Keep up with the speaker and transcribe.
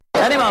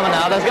any moment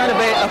now, there's going to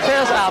be a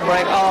fierce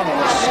outbreak of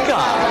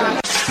ska.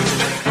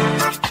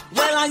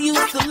 Well, I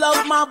used to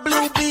love my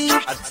blue beat.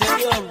 I tell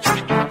you,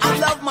 I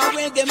love my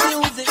reggae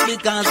music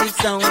because it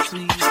sounds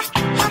sweet.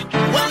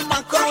 Well,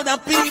 my crowd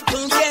of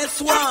people,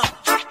 guess what?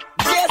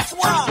 Guess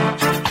what?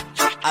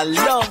 I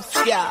love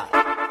ska.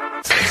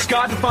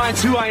 Ska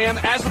defines who I am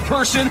as a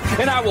person,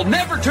 and I will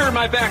never turn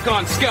my back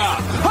on ska.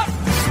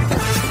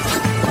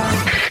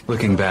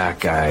 Looking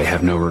back, I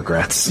have no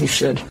regrets. You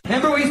should.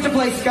 Remember we used to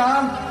play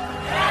ska?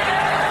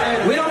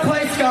 We don't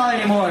play ska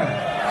anymore.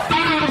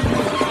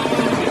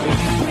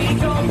 We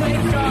don't play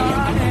ska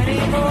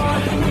anymore.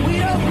 We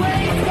don't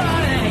play ska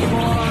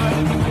anymore.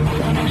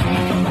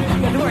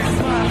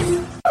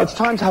 It's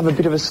time to have a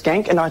bit of a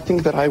skank, and I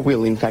think that I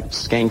will, in fact,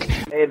 skank.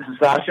 Hey, this is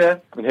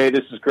Sasha. And hey,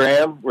 this is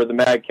Graham. We're the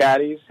Mad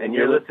Caddies, and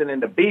you're listening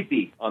to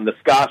Beefy on the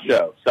Ska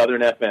Show,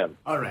 Southern FM.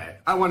 All right,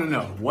 I want to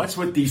know, what's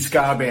with these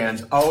ska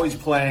bands always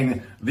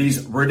playing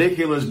these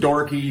ridiculous,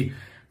 dorky,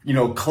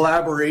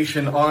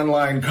 collaboration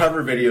online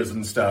cover videos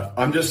and stuff?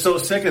 I'm just so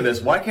sick of this.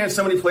 Why can't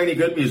somebody play any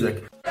good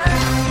music?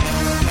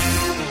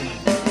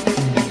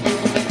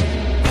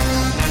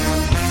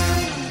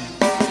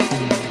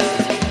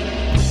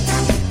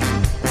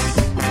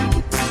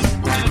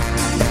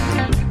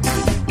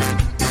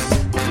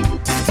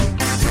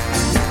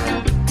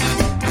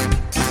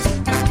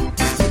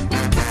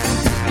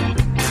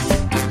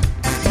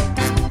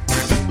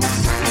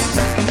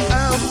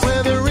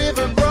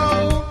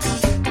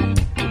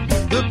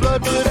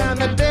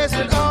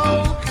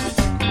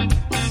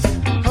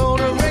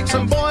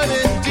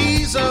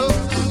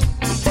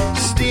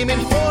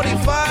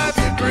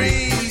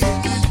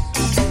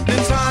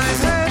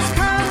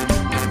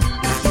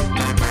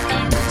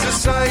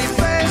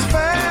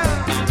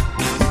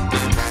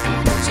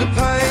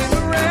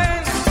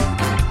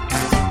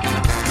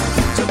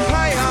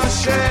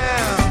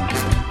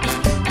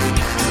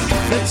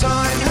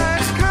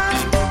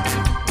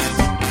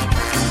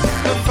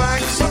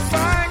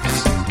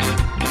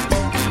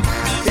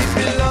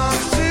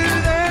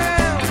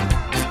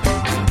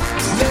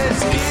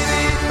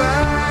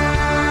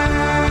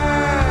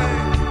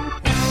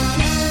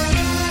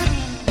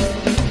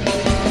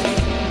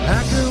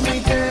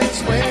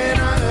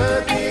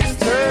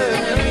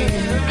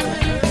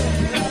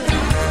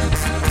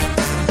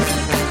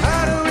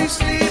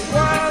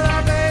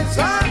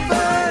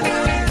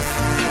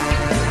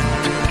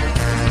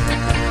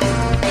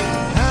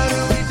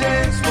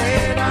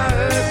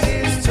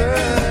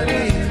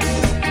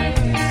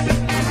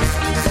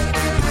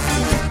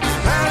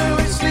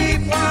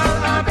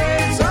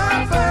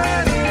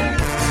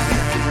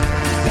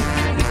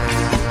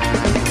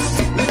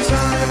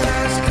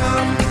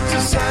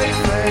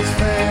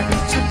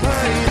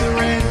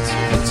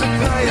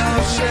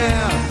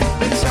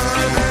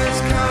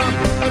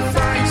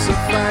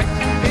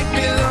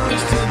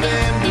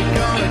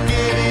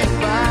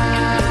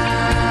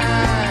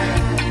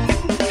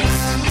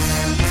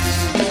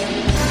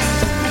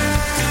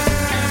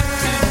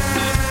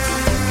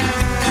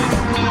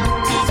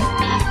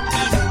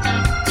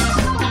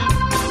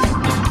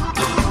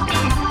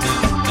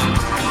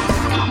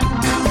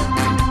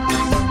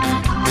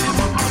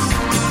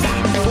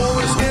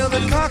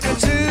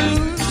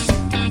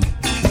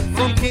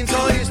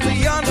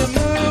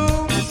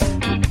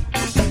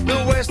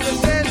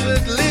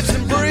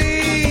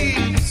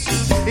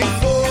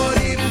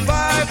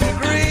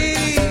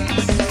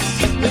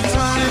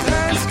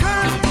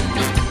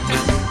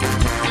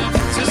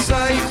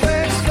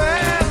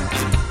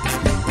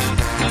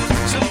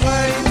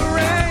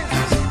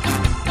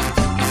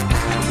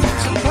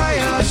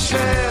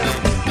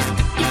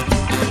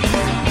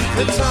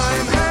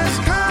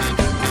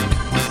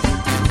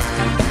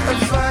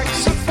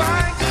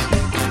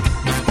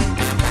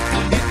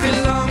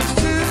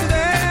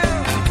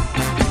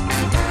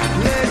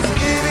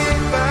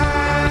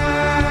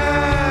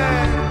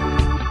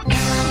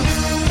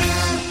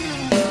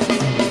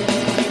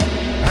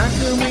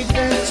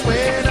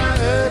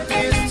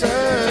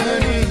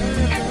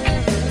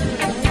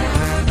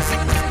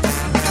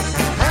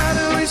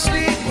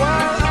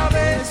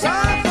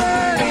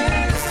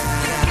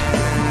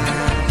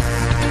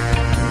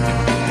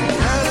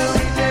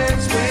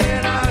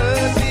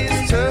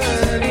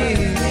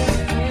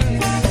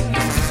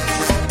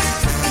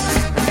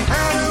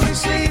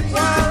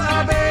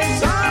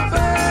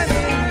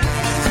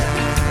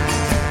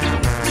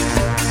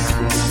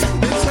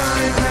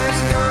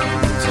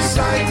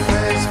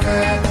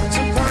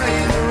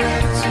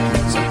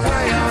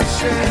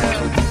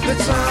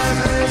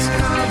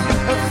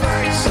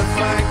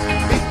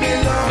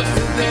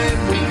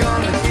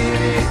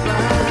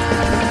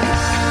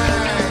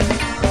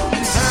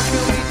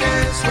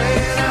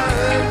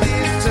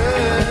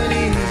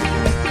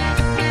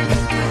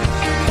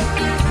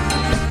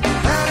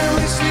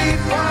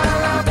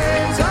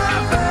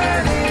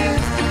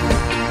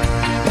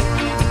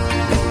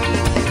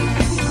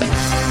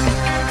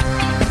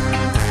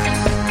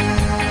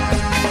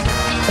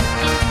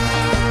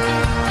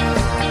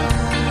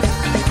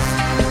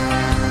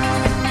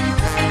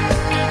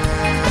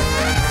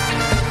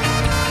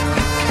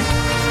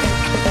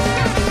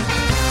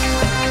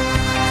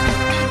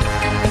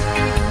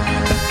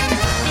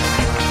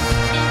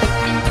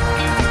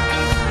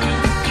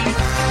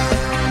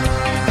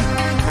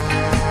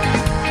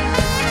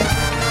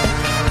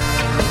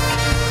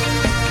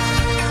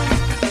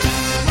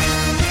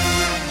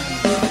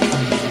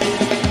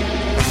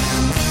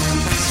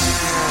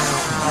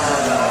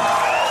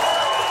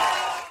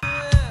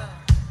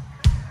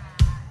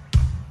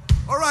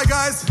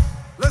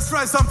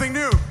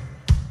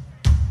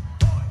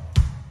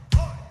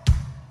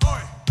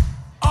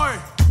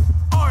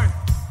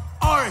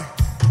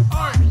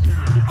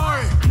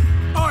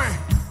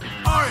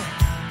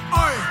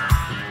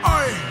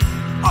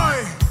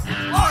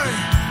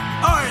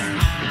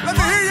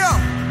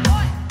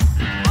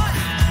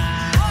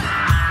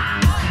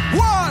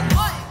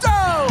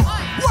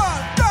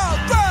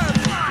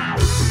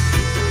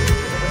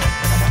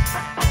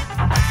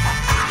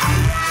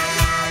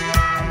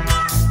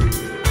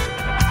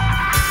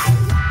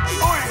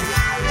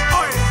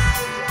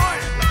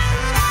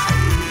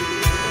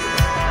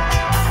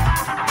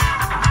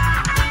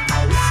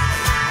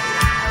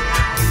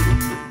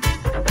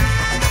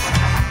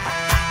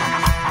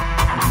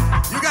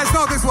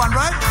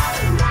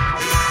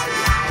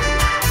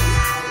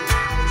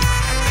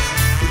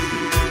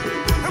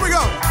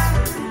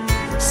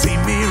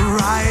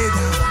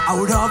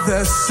 out of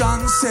the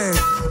sunset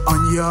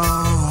on your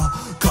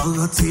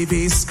color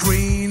TV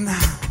screen.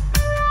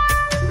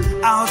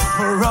 Out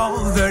for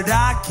all that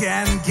I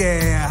can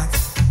get,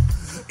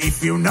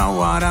 if you know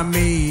what I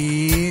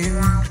mean.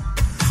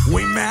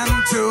 Women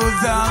to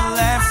the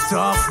left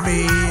of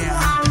me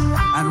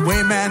and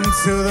women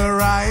to the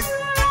right.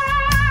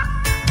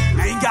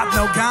 Ain't got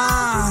no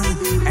gun,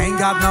 ain't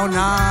got no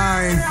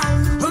knife,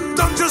 and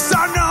don't you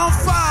start no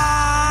fight.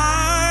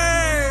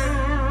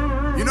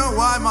 You know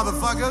why,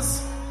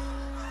 motherfuckers?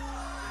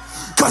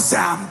 'Cause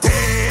I'm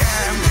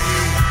TNT,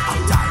 I'm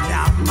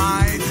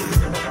dynamite,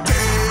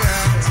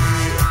 TNT,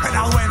 and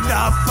I'll win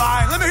the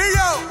fight. Let me hear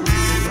you.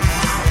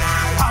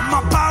 I'm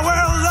a power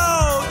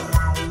load.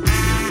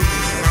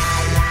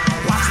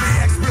 Watch me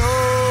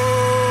explode.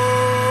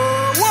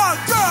 1,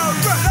 2,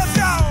 3, let's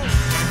go.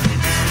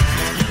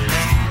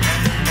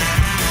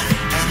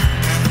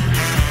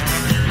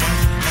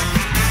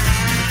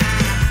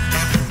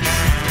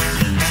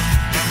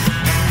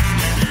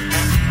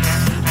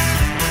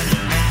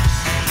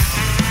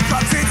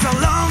 It's a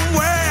long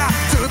way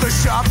to the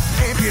shop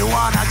if you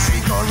want a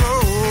Chico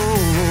roll.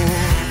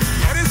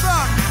 It is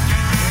up.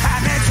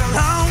 And it's a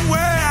long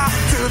way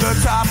to the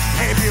top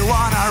if you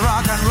want a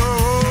rock and roll.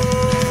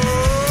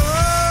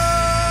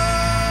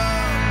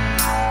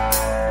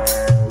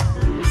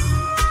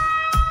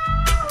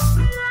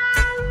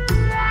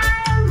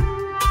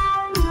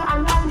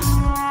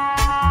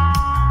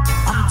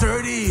 I'm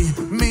dirty,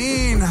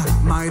 mean,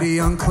 mighty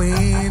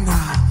unclean.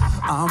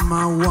 I'm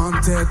a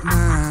wanted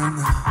man.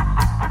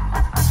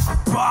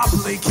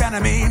 Public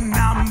enemy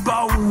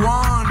number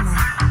 1.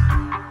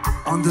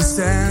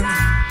 Understand?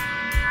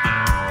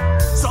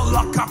 So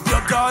lock up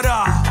your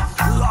daughter,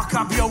 lock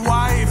up your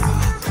wife,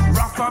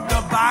 rock up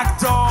the back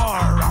door,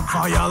 run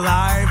for your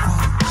life.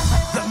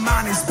 The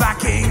man is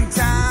back in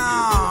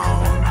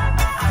town,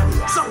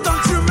 so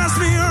don't you mess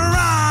me around.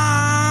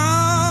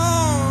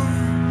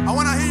 I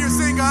wanna hear you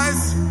sing,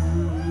 guys.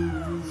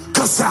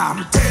 'Cause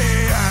I'm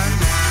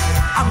TNT,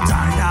 I'm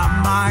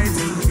dynamite,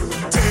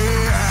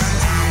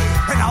 TNT,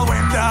 and I'll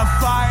win the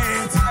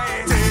fight.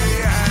 TNT,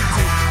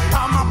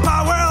 I'm a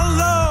power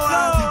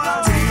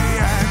load.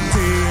 TNT,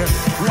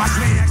 watch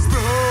me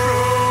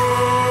explode.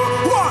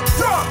 1,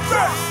 2,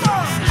 3,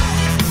 4.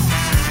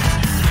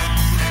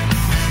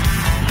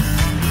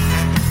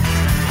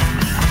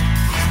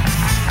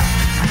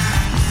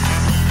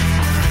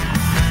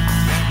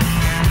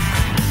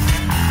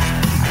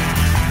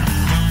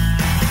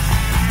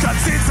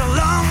 Cause it's a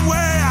long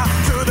way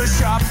to the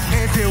shop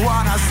if you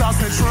want a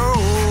sausage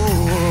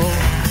roll.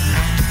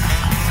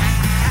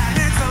 And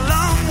it's a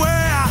long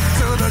way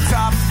to the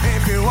top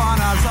if you want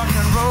a rock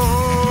and roll.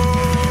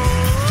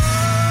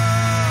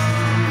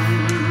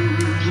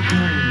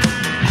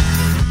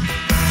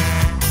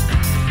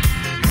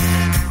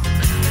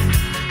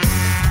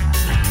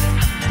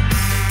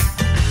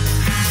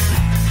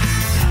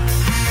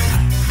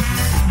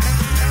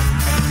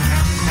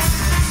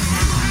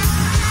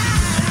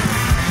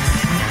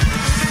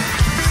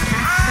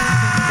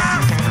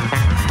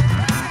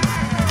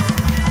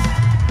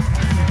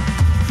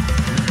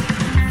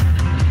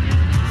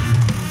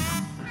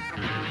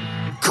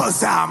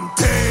 Cause I'm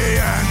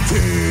TNT.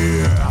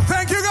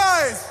 Thank you,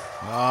 guys.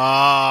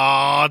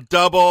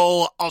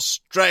 Double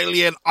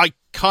Australian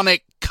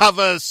iconic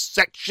cover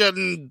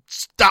section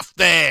stuff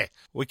there.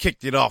 We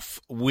kicked it off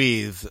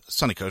with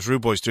Sunny Coast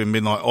Rude Boys doing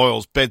Midnight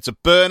Oil's Beds Are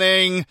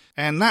Burning,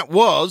 and that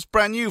was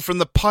brand new from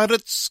the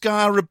Pirate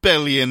Ska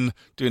Rebellion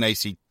doing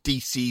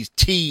AC/DC's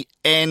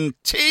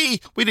TNT.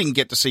 We didn't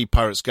get to see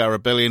Pirate Ska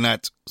Rebellion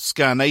at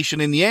Ska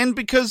Nation in the end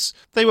because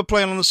they were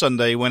playing on a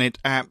Sunday when it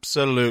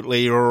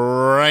absolutely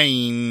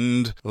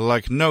rained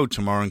like no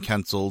tomorrow and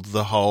cancelled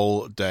the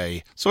whole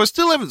day. So I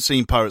still haven't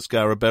seen Pirate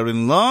Ska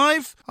Rebellion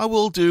live. I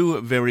will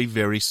do very,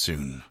 very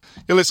soon.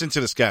 You're listening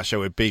to the Ska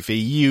Show with Beefy.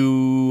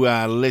 You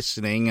are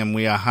listening, and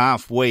we are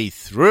halfway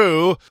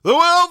through the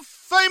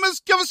world-famous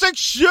cover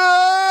section!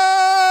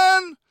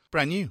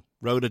 Brand new.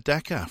 Rhoda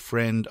Decker,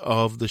 friend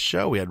of the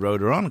show. We had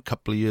Rhoda on a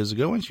couple of years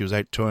ago when she was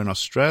out touring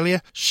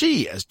Australia.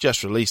 She has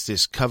just released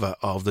this cover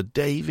of the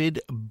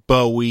David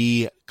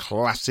Bowie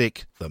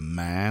classic, The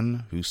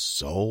Man Who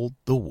Sold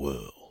the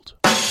World.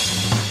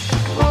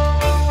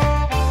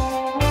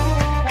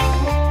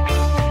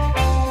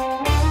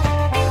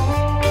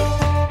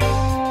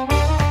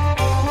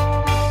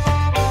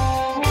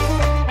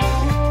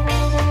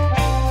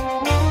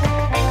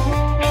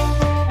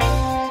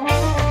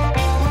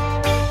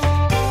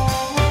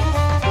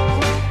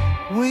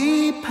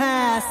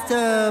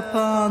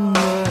 Upon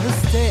the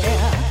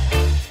stair,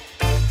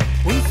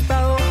 we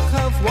spoke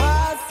of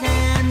was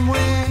and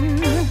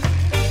when,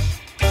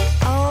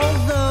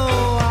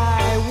 although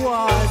I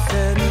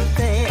wasn't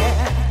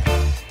there.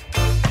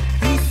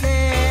 He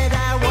said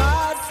I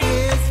was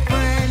his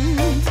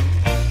friend,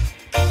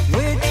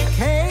 which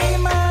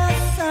came as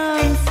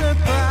some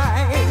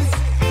surprise.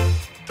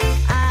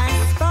 I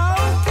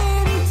spoke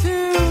into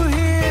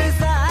his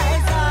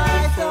eyes,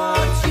 I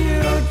thought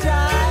you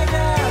died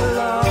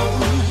alone.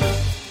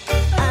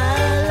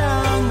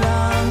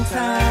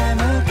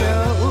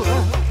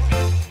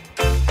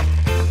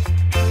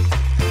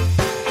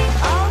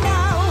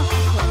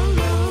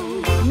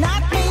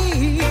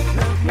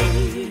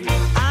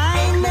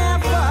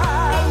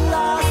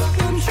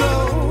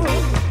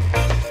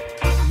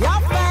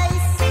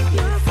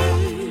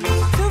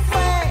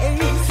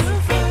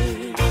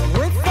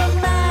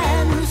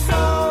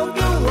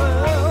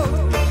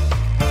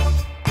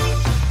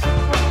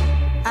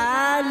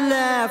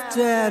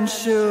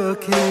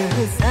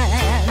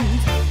 sand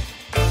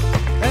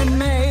and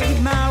made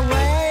my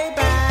way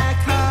back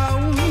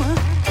home.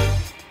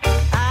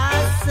 I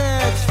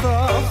searched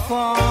for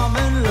form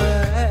and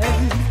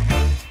learned.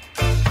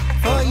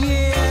 For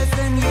years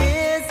and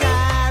years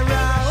I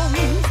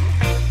roamed.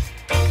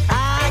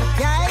 I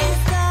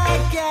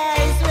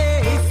gazed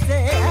with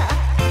fear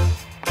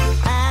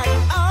at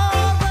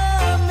all the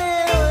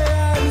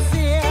millions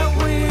here.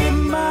 We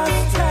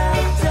must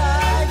have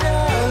died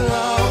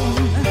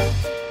alone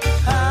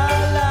a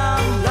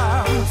long,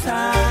 long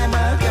time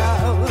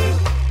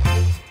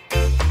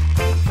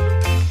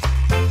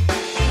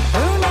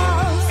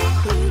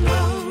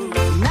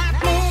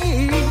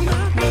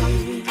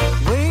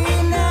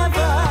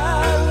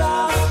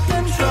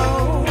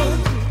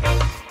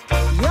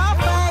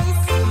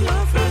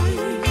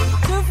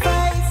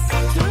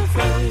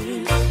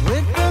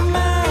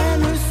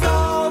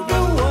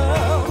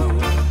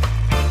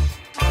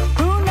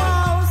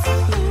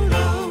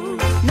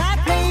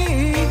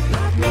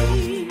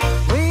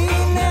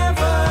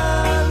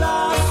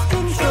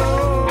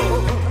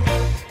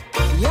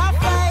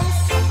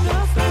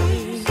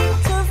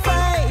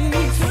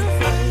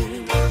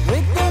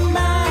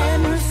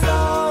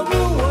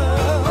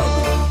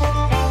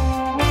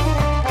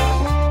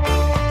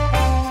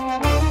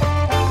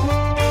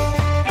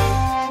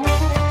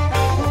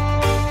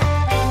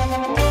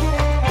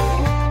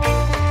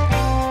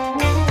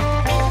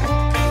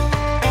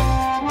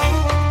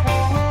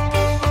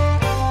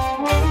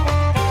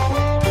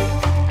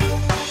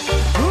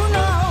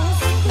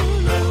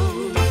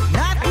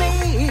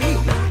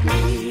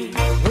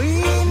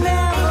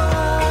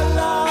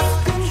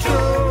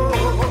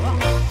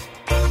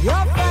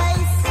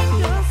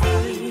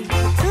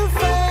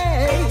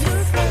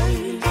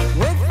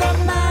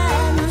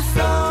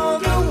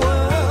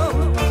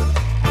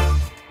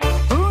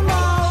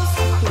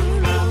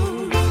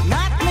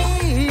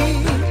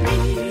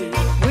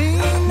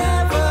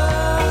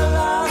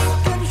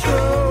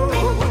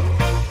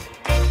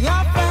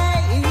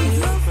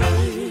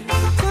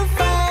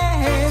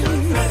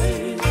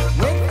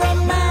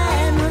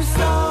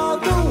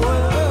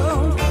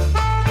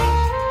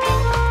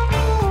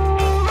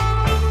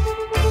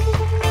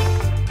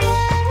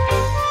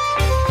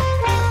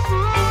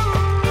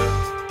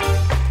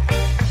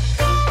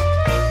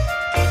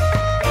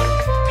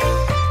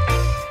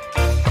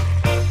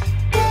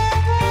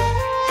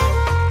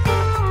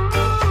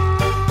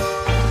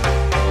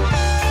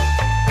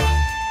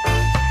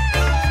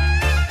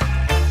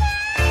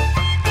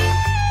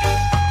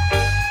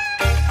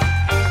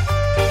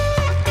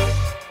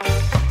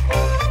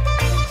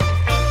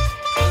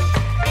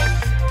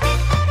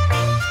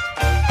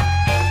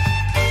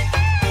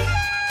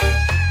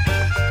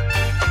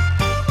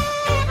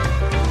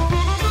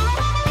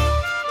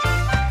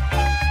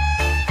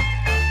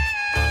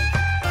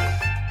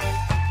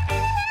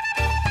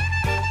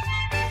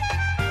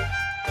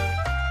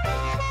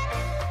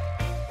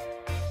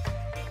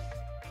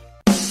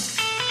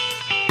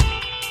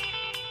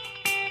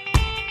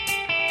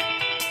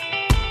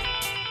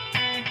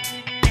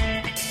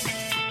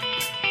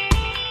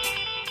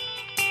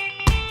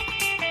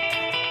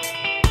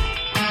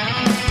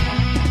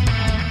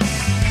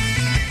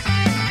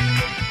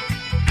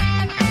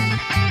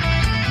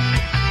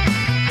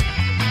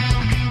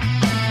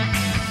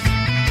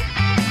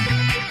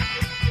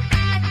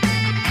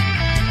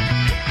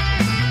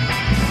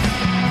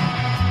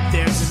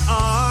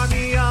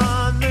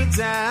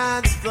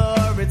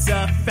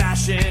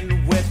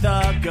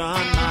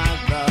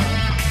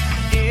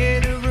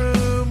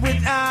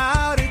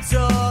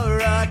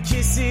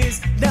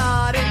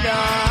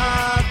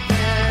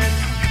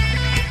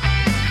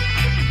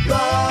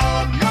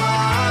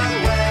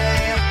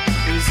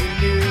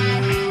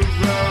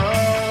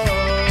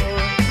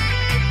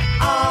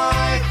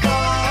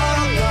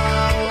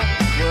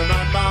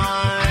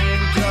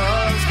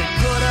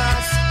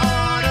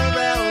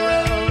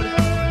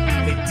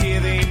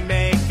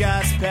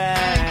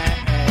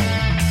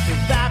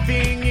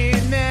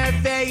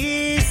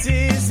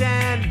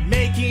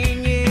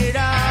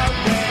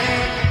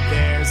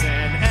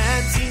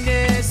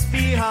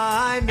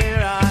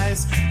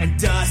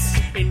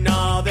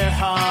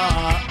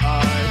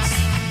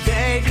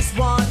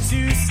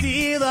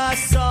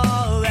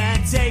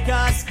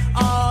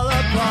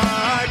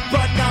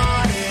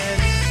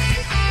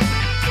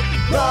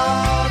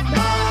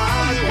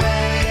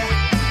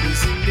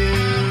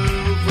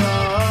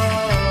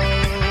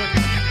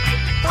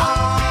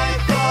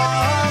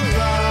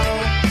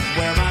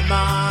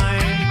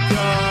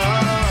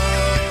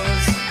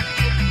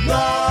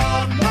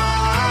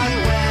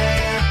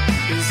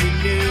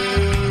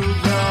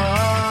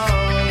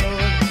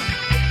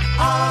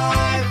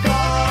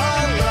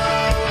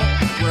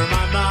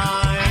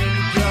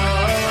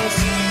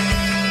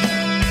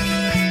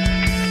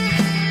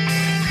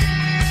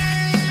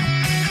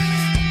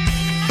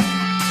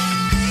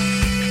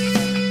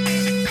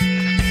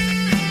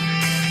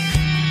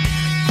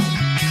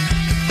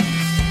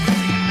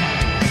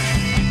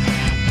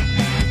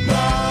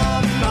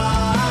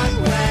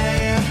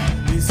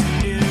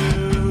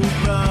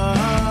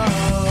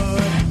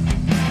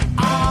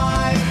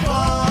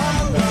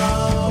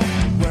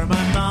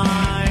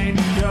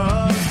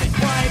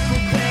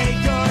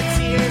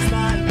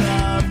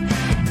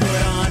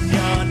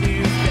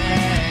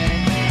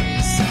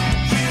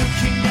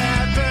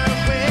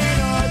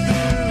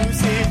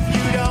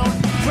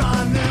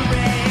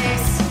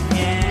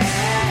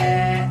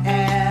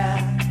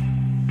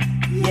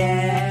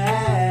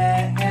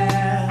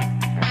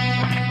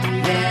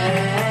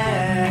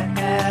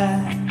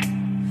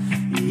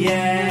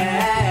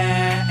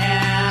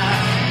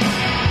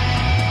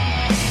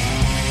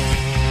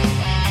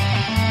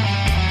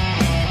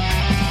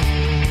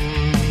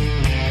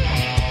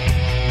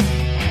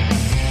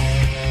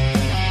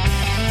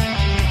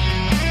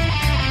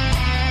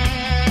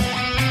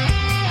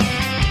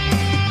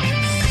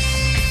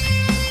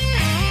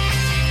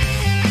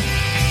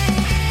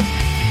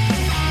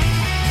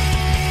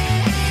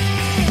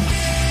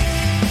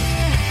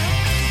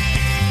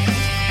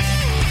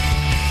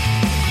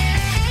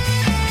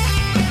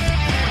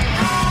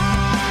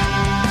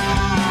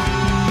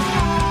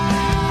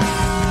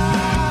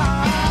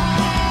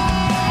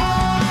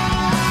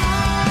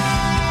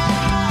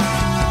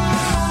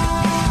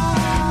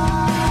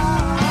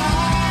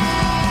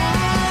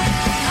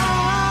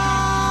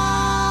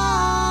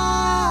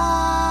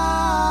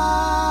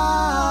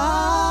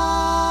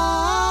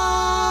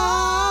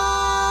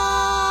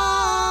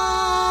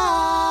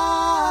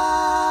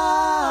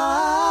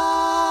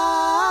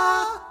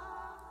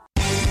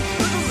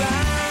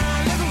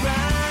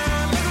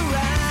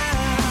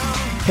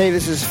Hey,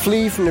 this is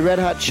Flea from the Red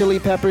Hot Chili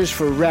Peppers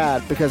for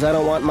RAD, because I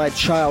don't want my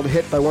child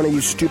hit by one of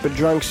you stupid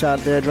drunks out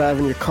there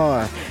driving your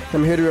car.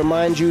 I'm here to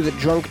remind you that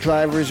drunk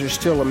drivers are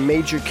still a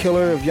major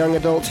killer of young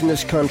adults in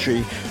this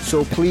country,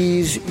 so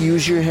please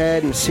use your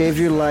head and save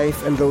your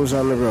life and those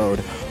on the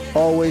road.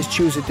 Always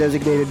choose a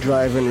designated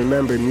driver, and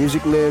remember,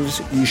 music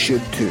lives, you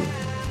should too.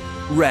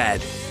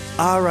 RAD,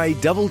 radd.org.au.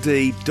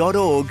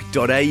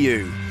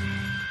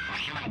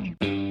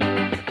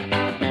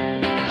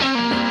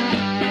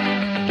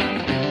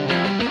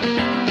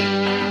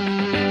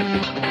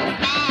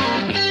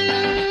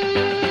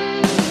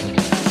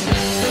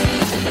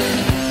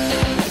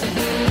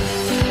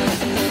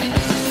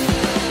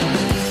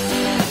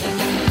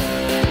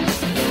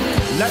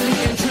 Let me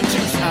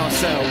introduce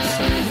ourselves.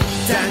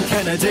 Dan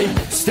Kennedy,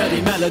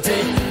 steady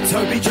melody.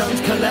 Toby Jones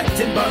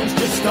collecting bones,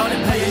 just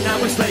started paying, now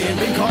we're slaying.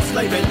 Been caught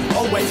slaving,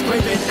 always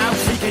craving, out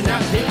seeking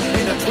that peak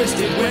in a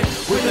twisted whip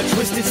with a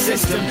twisted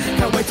system.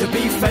 Can't wait to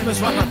be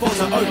famous, right? My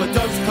thoughts are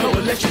overdose.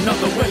 Coalition of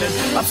the willing,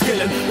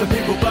 upskilling the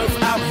people both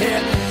out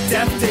here,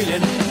 death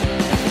dealing.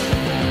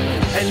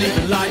 And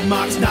leaving light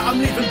marks, now I'm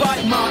leaving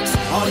bite marks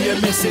on your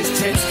missus'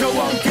 tits. Go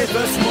on, give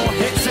us more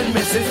hits and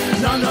misses.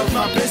 None of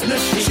my business,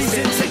 she's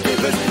into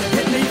givers.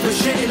 Hit me for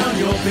shitting on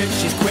your bitch,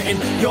 she's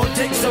quitting your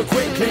dick so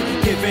quickly,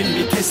 giving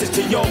me kisses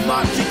to your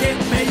mark, you get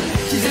me.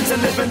 She's into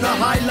living the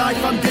high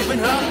life I'm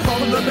giving her.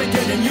 From the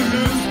beginning you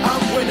lose,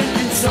 I'm winning.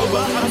 You sober,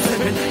 I'm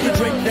sipping the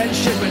drink, then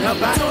shipping her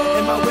back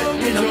in my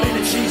whip. In a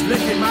minute she's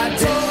licking my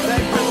dick,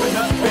 then gripping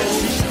her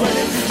bitch, she's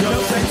squinting. No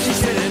sense she's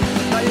sitting,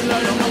 now you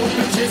learn to know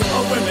bitches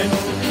or women.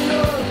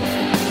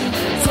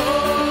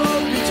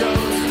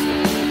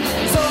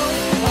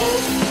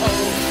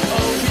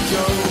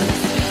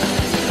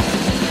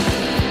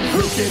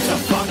 Who gives a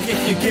fuck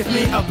if you give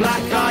me a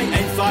black eye?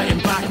 Ain't fighting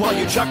back while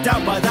you chucked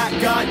out by that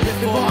guy.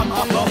 Before I'm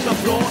up off the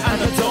floor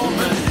and the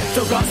doorman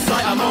still got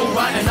sight, I'm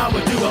alright, and I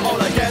would do it all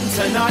again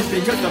tonight,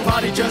 because the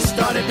party just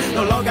started.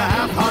 No longer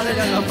half-hearted,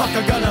 and the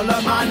fucker gonna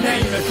learn my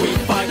name if we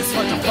fight. It's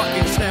like a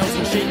fucking snails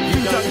and sheep.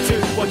 You don't do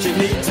what you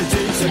need to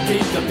do, so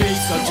keep the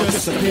peace, or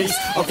just a piece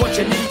of what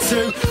you need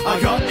to. I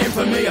got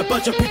infamy, a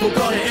bunch of people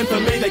got it in for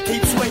me. They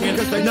keep swinging,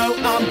 cause they know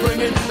I'm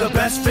bringing the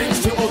best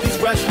things to all these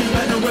rescue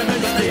men and women.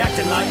 But they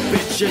acting like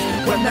bitches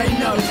when they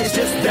know it's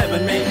just them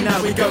and me. Now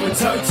we going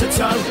toe to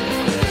toe.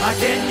 I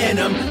get in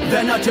them,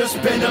 then I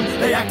just bin them.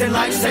 They acting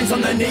like saints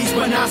on their knees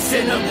when I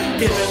sin them.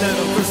 Giving them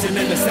a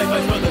christening in the same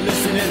way for the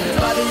listening.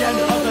 By the end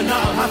of the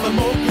night I'll have them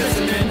all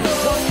glistening.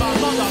 What's my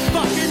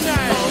motherfucking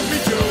name? Toby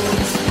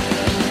Jones.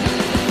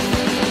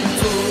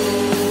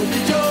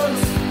 Toby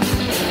Jones.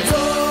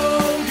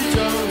 Toby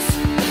Jones.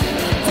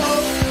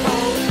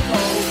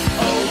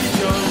 Toby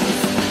Jones.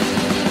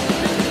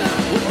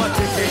 With my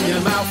dick in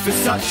your mouth, it's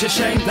such a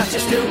shame that you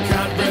still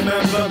can't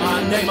remember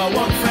my name. I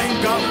want fame,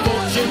 got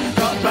fortune,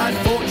 got bad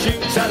fortune.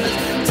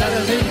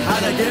 Telling me how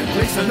to get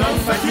police and no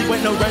thank you, ain't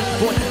no rent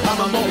boy.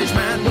 I'm a mortgage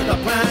man with a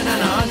plan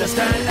and I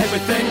understand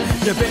everything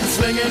you've been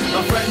slinging.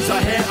 My friends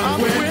are here, I'm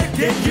weird,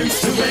 get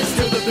used to it.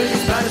 Still the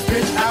biggest, baddest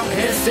bitch out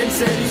here. Sin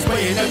City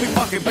swaying, every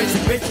fucking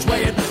basic bitch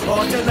swaying or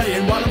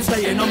delaying while I'm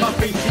staying on my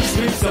feet. These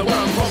streets are where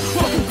I'm from.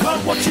 Fucking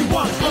come what you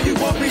want, oh you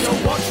want me to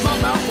watch my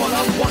mouth while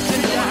I'm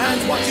watching your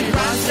hands, watching you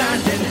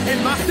standing in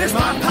my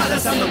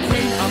palace. I'm the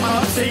queen, I'm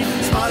obscene,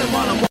 smiling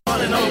while I'm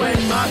walling away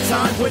my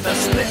time with a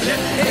split lip.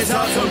 It's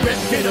hard to rip,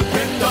 get a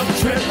grip, don't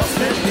trip or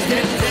slip, you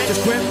get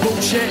just quit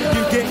bullshit,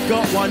 you get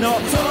got, why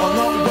not? I'm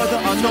not whether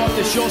or not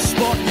it's your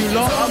spot, you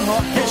lot, I'm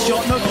hot, get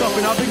shot, no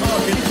stopping, I've been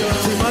fucking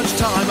too much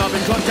time, I've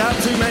been clocked out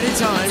too many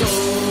times.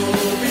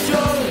 Toby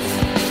Jones,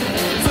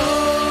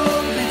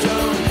 Toby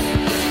Jones,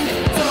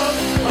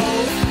 Toby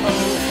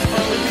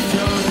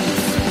Jones.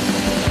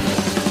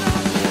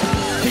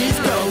 These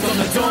girls on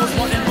the doors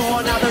wanting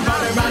more, now they're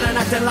running around and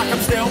acting like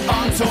I'm still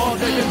on tour.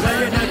 They've been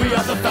playing every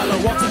other fella,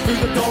 walking through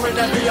the door and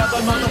every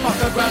other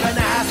motherfucker grabbing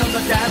their ass on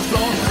the dance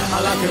floor. I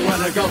like it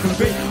when a girl can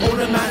be all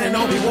the man and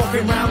I'll be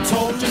walking round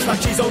tall, just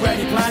like she's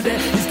already planned it.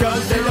 These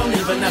girls, they don't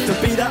even have to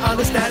be that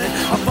understanding.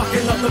 I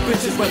fucking love the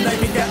bitches when they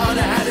can get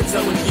underhanded.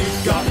 So when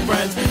you've got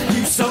friends,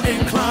 you so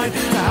inclined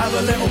to have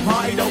a little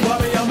party, don't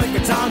worry, I'll make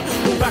a time.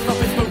 We'll back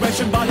up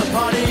inspiration by the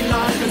party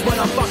line, cause when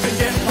I fucking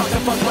get fucked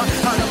up, fuck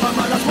out of my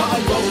mind, that's what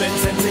I'm rolling.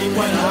 Sensei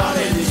when I'm out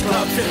in these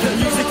clubs. If the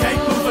music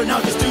ain't moving,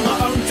 I'll just do my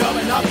own job,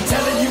 and I'll be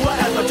telling you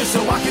whatever just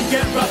so I can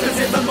get rough. Cause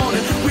in the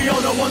morning, we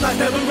all know one night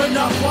never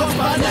enough. What's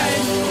my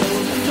name?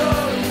 Toby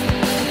Jones.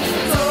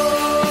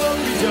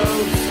 Toby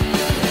Jones.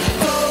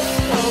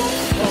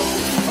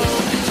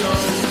 Toby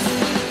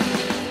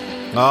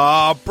Jones.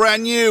 Ah,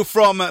 brand new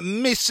from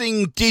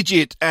Missing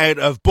Digit out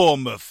of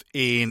Bournemouth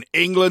in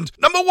England.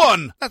 Number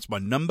 1. That's my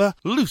number.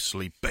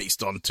 Loosely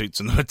based on Toots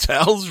and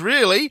Hotels,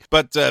 really.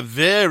 But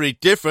very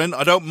different.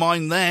 I don't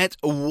mind that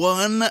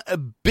one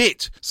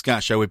bit.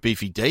 Ska Show with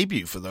Beefy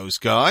debut for those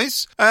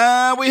guys.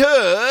 We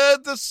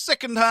heard the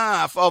second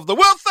half of the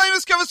world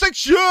famous cover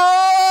section.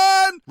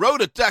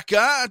 Rhoda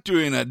Dakar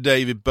doing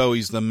David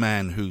Bowie's The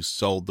Man Who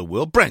Sold the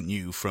World. Brand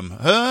new from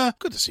her.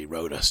 Good to see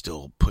Rhoda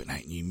still putting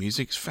out new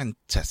music. It's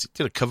fantastic.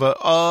 did a cover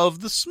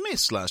of The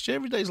Smiths last year,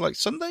 Every Day's Like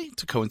Sunday,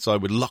 to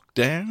coincide with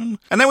lockdown.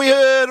 And then we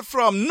heard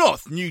from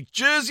North New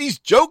Jersey's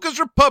Jokers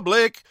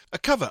Republic, a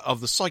cover of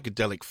the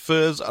Psychedelic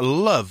Furs,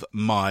 Love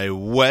My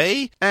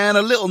Way. And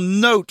a little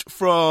note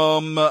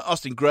from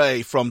Austin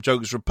Gray from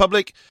Jokers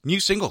Republic, new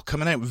single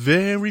coming out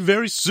very,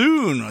 very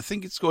soon. I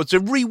think it's a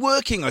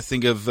reworking, I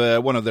think, of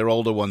one of their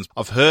older ones.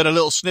 I've heard a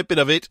little snippet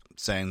of it.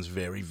 Sounds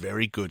very,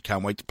 very good.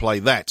 Can't wait to play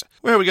that.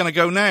 Where are we going to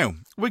go now?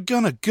 We're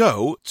going to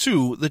go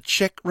to the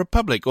Czech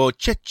Republic, or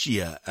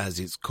Czechia as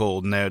it's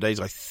called nowadays,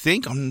 I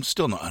think. I'm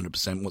still not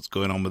 100% what's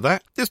going on with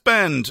that. This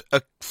band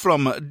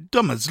from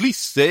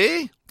Domazlice,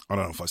 I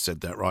don't know if I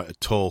said that right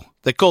at all.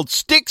 They're called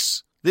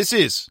Styx. This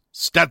is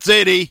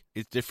Stazzeri.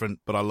 It's different,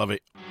 but I love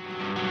it.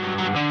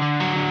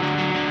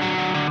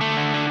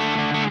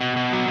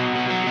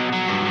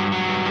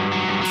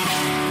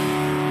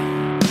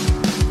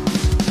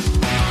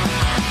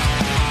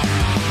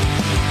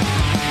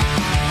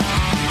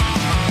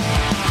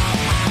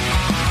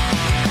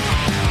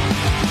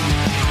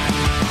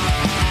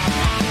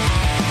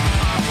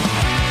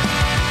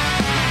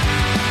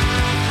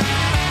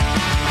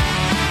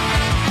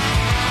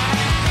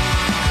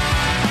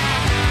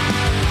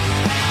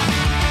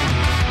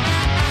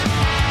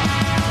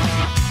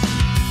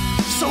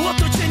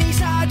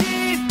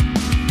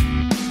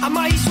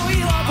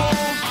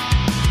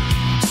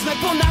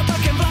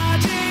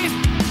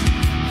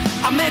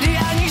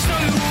 Mediálních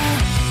zdrojů.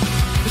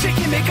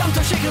 Řekni mi, kam to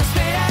všechno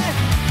spěje.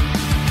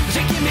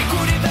 Řekni mi,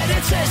 kudy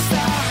vede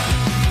cesta.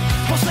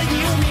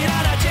 Poslední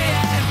umírá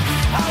naděje,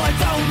 ale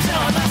ta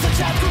umřela na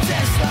začátku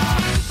cesta.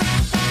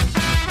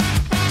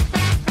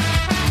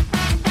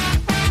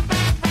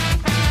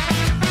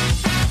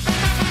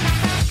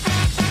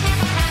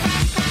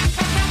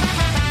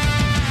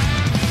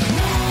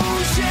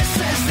 Může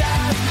se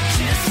zdát,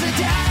 že se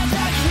dá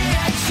tak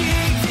nějak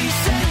žít, když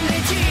se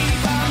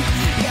nedívám,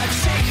 jak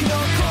všechno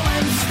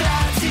kolem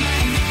ztrácí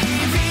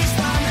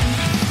význam.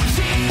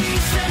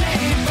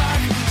 Řízený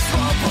pak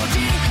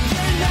svobody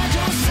je na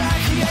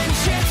dosah,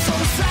 jenže co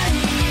za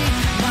ní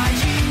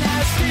mají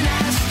nás, ty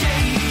nás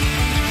chtějí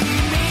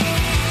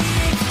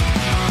mít.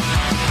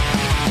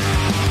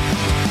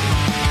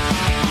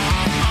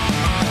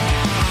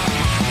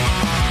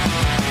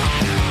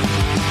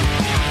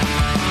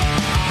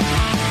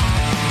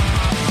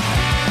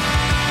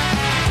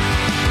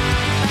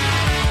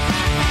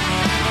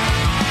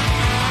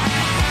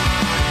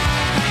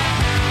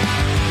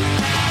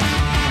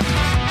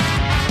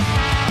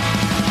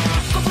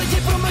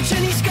 Kompletně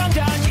promlčený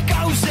skandální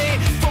kauzy,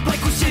 v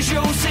obleku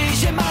stěžujou si,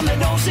 že máme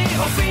nouzi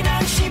o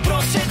finanční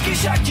prostředky,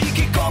 však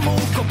díky komu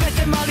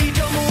kopete malý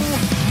domů,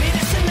 my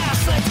nesem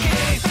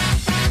následky.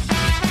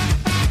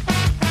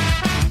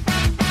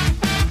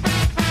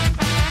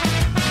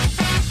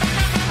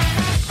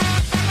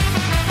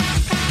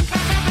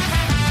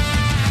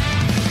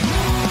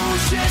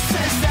 Může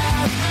se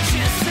zdát,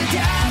 že se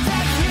dá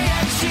tak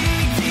nějak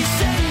žít, když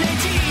se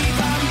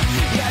nedívám,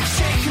 jak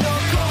všechno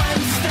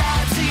kolem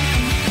ztrácí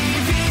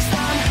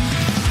význam.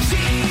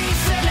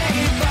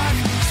 Řízený pak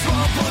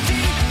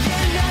svobody je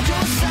na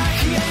dosah,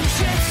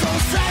 jenže co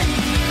za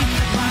ní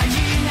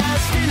mají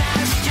nás, ty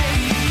nás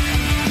chtějí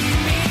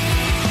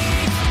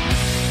mít.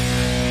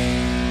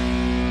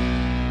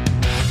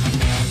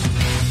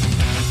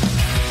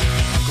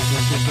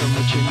 Kompletně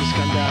promlčený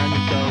skandální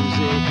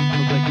kauzy,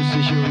 v obleku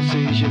stěžujou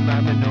si, že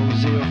máme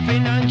nouzi o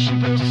finanční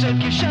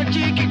prostředky, však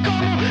díky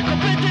komu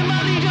kopete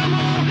malý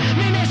domů,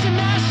 my nesem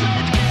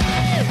následky.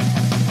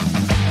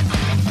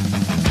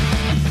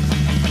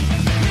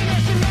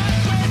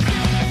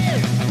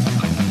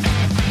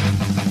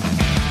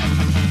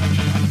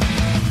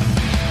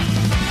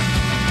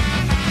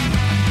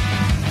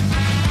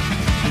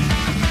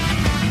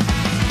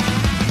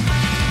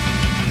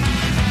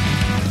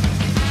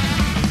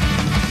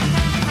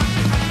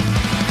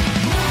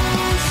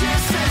 Může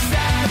se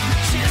zdát,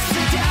 že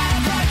se dá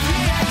tak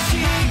nějak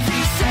žít,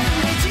 když se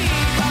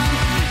nedívám,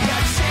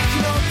 jak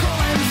všechno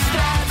kolem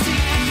ztrácí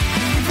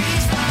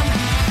význam.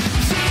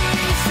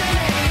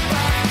 Řízený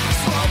pak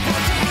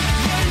svobody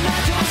je na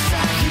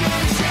dosah,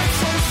 jenže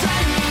co za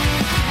ní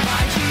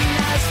mají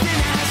nás, ty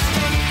nás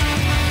chtějí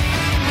mít.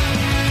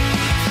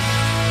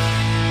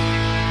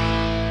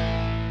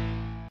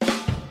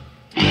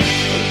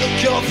 Look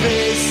your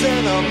face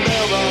in a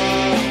mirror.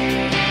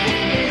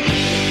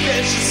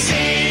 Can't you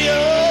see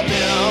your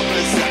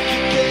memories that you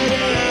get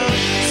in?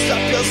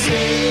 Stop your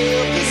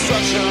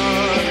self-destruction.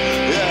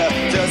 Yeah,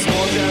 there's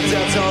more than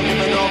that on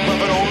even on,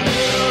 but don't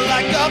live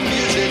like a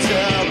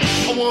fugitive.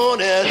 I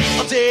want it,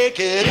 I'll take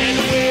it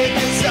anyway,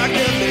 'cause I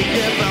can make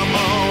it my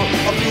own.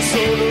 I feel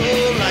so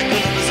low like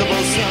an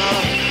invisible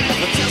sun.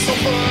 But it's no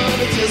fun,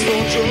 it is no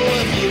joy.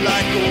 I feel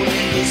like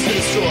only this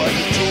destroyed.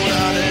 Thrown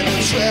out in the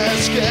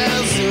trash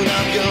can, soon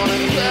I'm gonna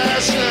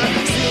crash.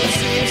 Still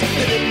seems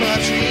that in my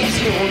dreams,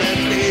 the only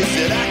place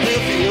that I can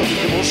feel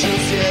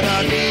emotions that I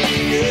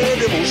need,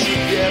 devotion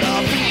that I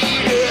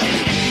feel.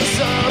 The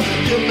sun,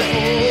 you know,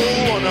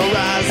 wanna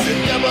rise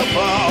and never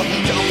fall.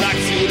 Down back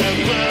to the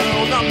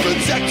ground, I'm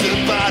protected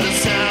by the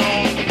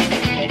sound.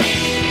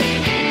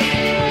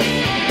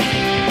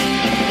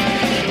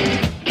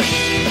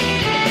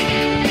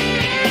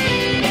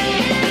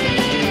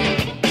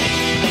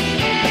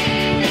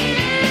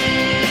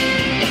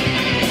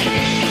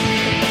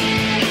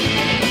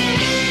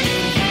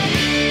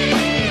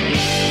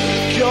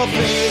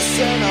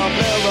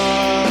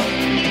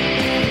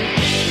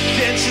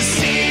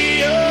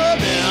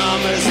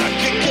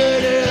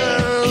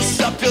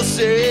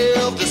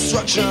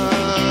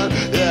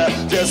 destruction. Yeah,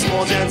 there's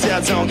more than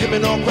that. Don't give me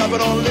no crap, but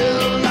don't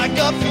live like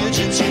a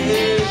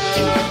fugitive.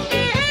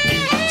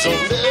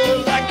 Don't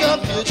live like a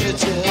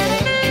fugitive.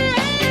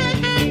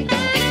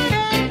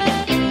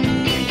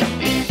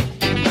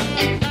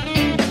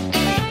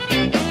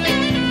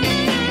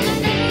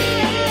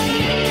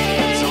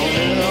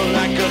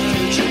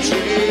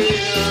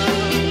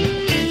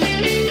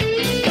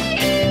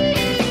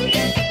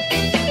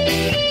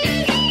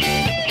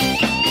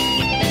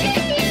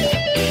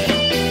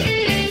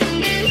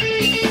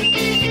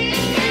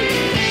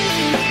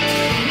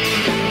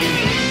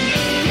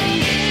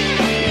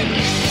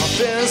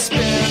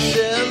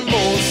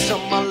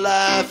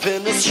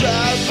 In the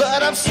strife,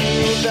 but I'm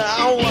still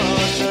now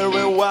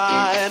wondering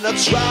why. And I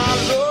try,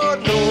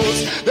 Lord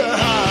knows, the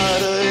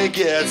harder it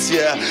gets,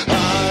 yeah.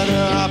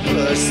 Harder I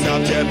burst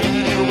out there,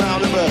 beating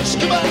around the bush.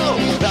 Come on,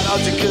 that out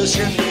the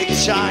cushion, make it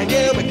shine,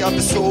 yeah. Wake up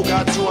the soul,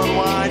 got to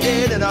unwind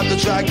it. And up the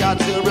track, got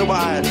to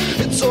rewind.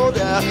 It's all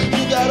there,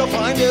 you gotta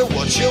find it.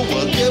 What you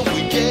work it,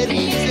 we get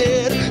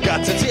easy.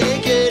 Got to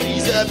take it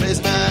easy, face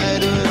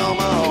man, do it on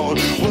my own.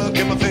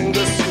 Working my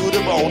fingers to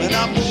the bone. And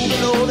I'm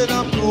moving on, and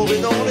I'm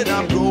moving on, and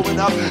I'm growing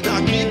up. Now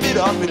keep it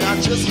up, and I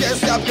just can't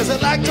stop, cause I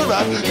like to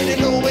rap. And you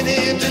know when it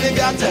empty, they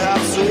got to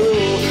have. So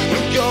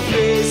look your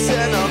face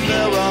in a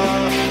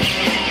mirror.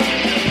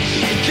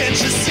 Can't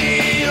you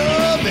see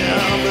your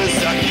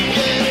memories? I keep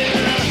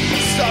getting.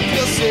 Stop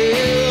your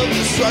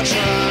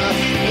self-destruction.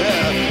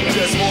 Yeah,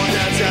 just more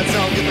than that,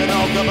 don't give it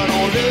all, but I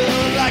don't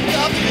live like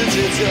a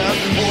fugitive.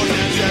 More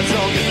than that,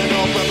 don't give it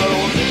all, but I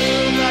don't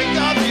live like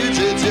a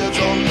fugitive.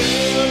 Don't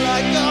live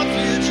like a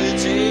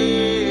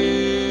fugitive.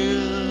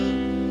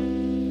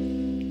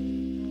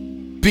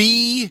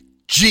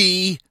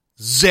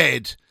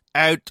 BGZ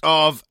out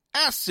of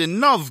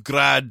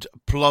Asinovgrad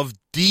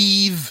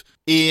Plovdiv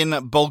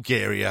in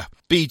Bulgaria.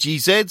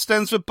 BGZ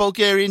stands for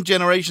Bulgarian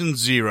Generation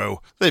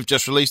Zero. They've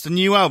just released a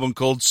new album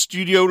called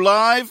Studio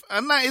Live,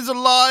 and that is a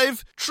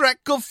live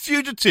track called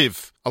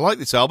Fugitive. I like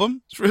this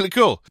album. It's really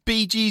cool.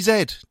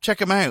 BGZ. Check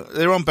them out.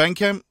 They're on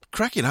Bandcamp.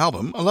 Cracking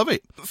album. I love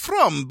it.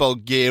 From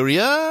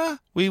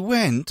Bulgaria, we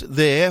went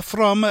there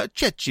from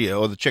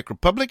Czechia, or the Czech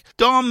Republic,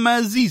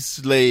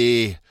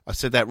 Domazisle. I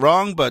said that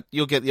wrong, but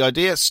you'll get the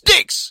idea.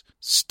 Sticks!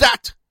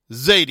 Stat!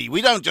 Zadie.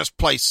 We don't just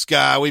play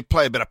ska, we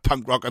play a bit of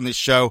punk rock on this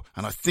show,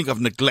 and I think I've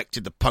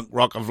neglected the punk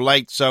rock of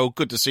late, so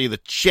good to see the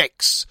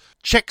Czechs.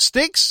 Czech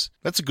Sticks?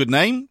 That's a good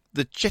name.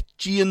 The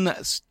Chechen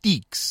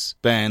Sticks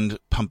band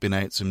pumping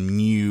out some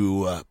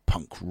new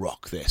punk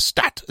rock there.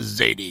 Stat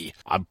Zadie.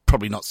 I'm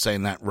probably not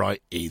saying that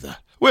right either.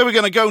 Where are we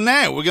going to go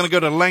now? We're going to go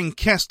to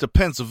Lancaster,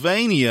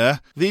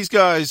 Pennsylvania. These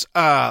guys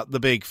are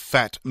the Big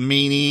Fat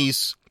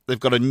Meanies. They've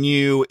got a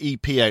new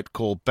EP out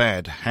called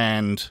Bad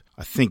Hand.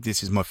 I think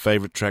this is my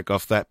favourite track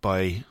off that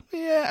by,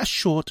 a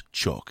short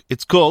chalk.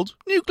 It's called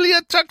Nuclear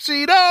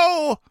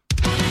Tuxedo!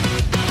 Baby,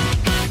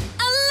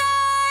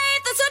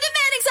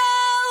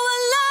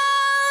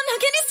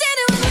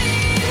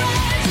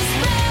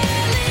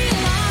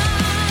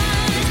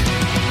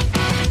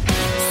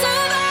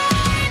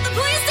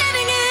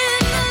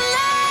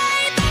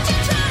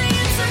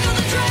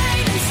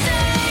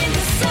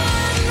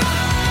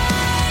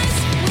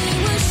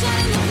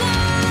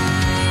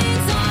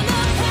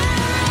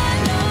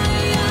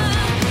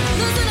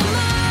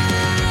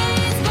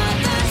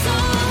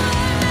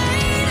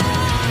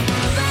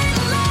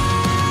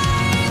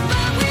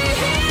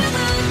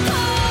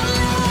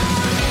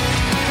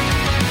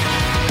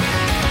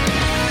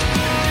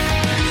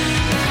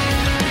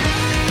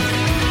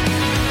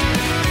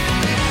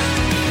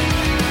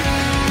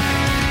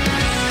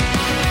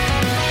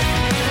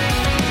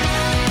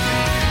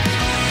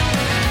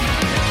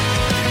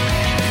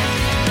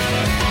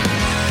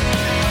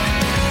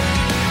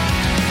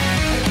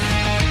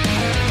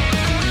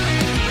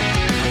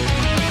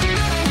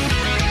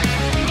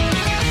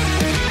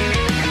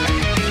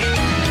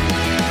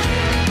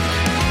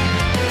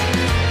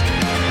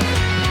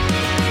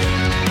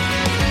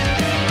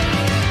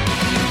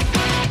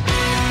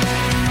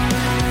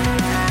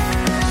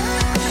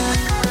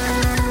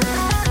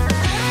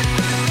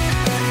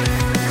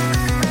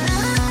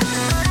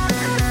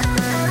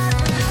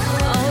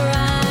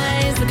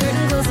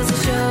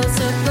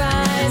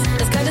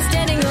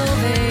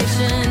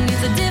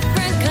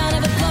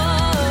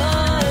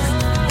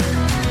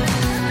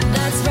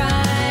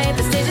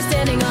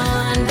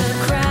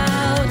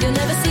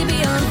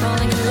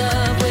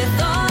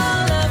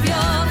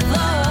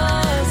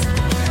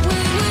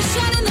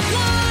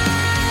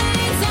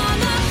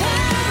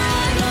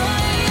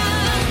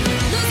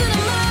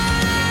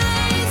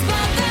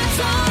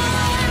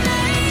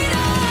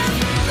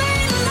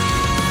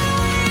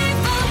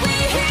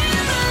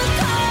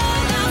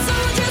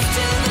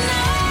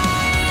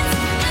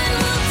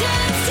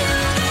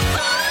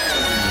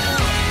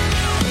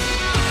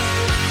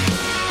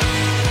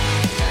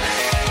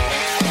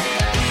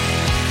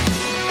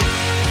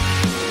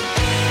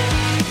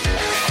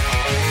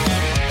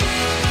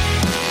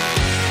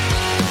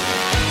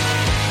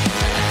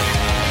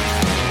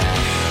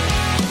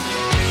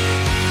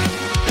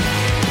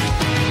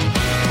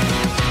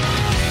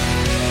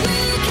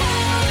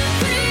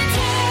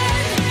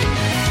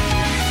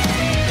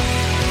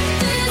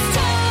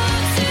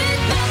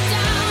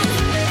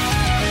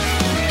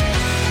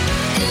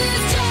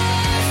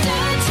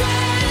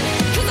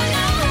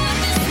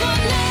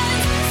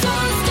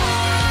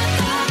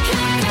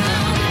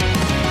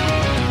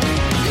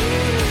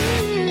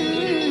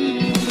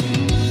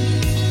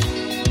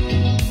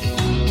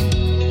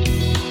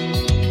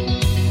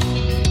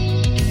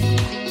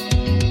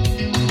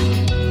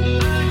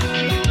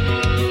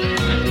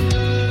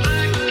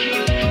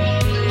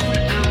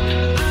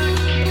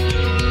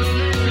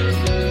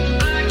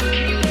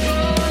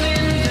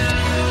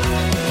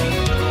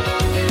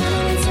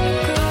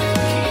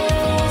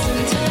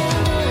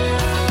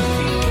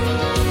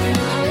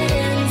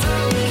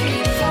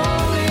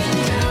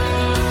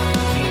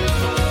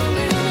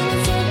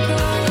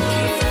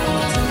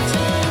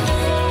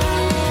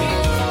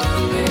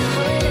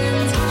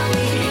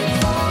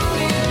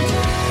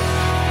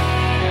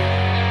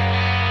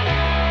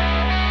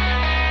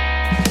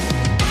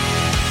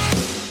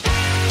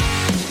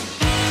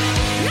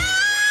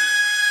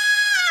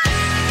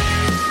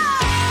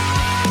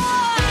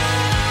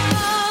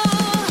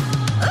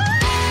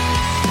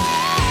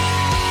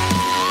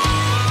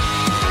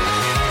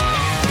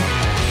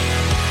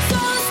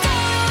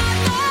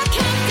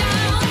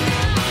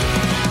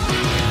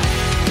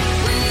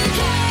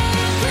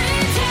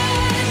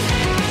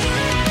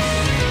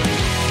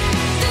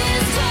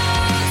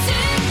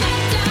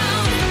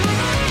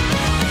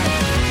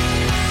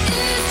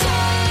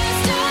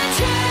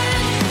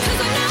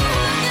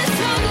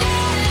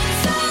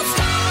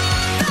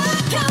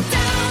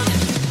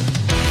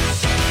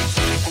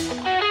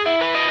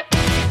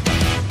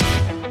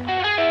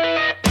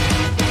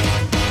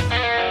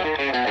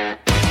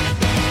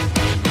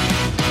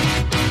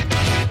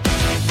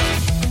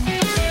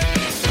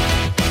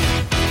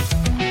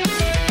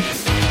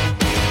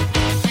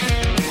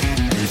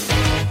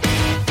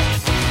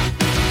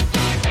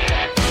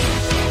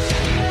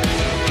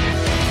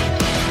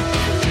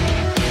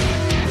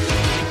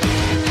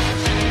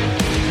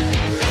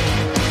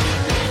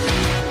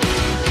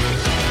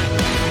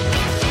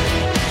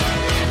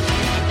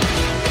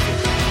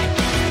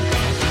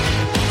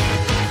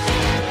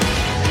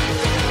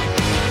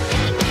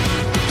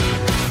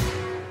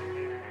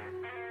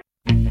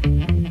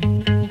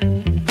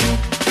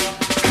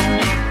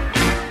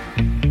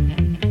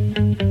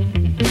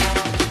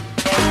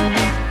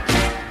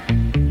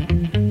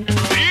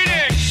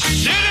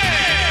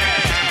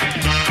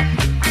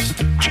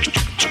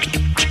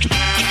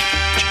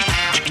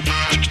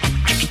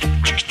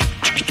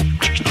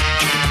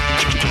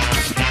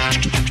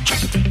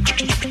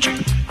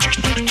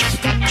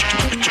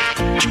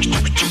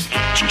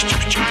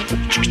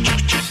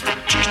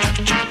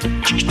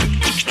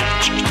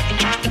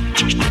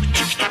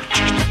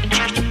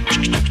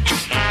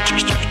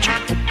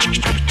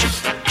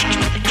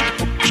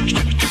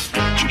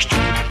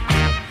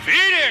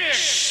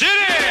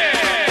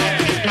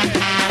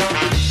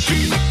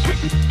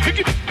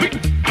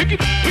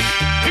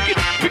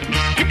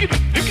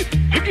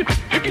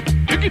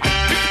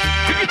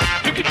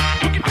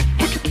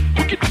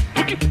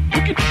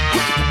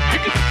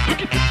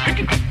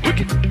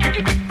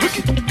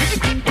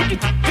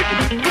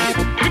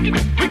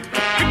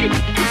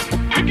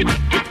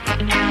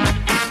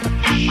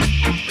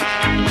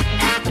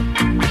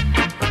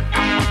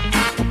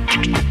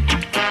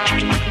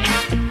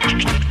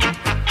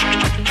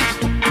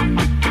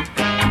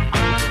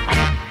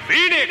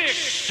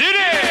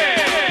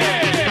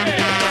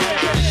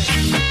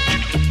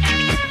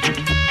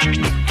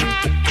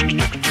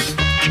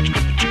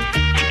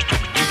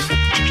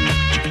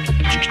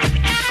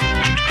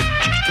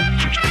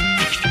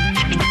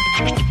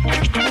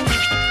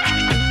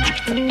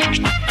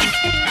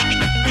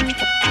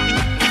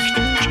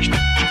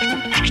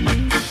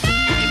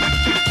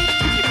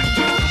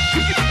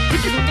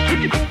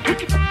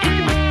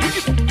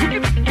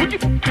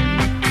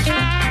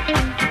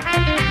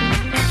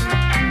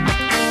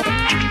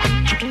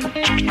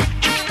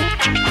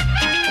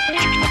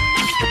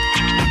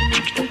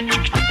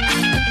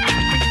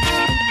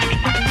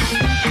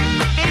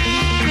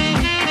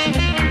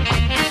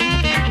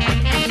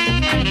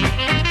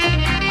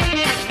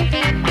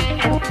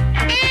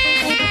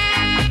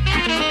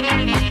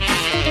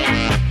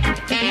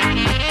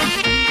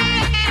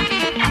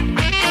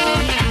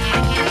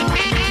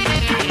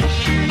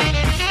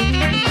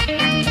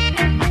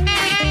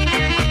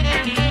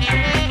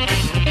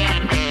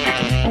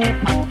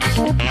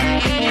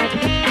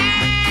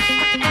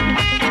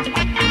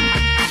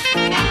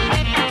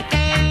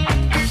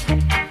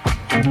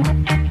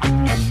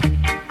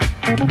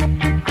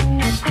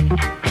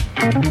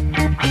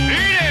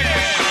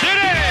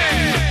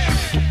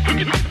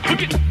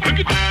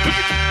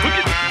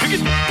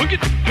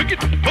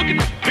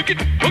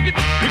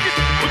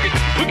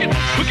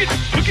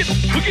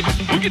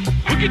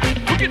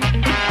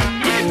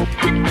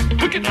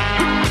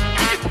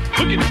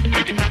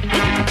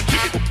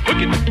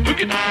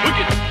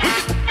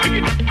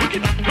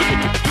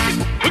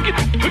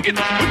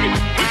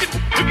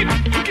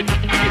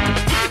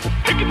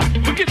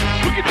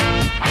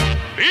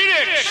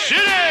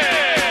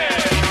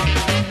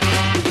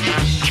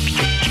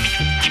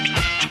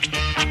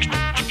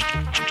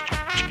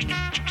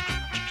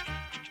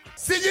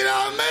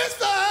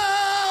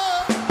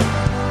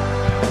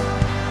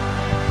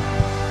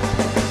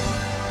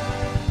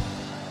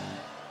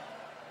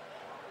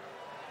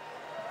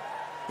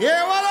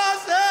 Yeah, what I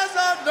says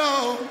I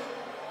don't.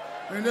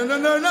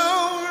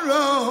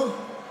 No.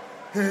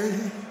 Hey,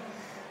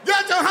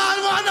 get your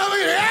hand one over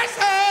here,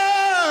 sir.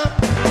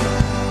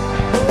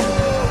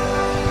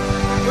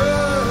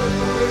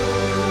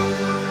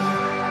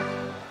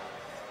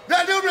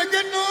 That you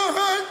get no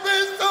hurt,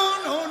 please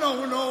don't.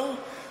 No.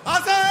 I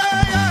say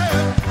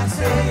yeah. I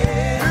say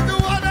yeah. This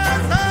is what I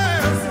say.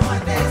 This is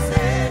what they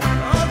say.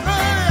 I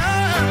say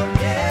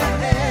yeah.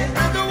 Yeah.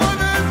 This is what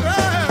they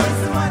say. This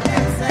is what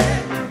they say.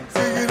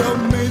 Sing it up,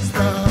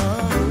 mister.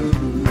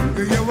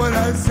 You hear what I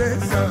say,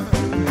 sir?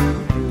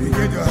 You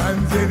get your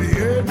hands in the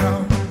air now.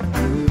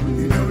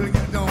 You don't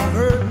get no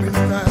hurt,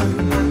 mister.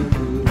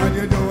 And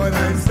you know what I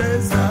say,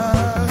 sir?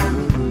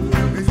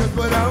 It's just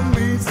what I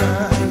mean,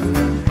 sir.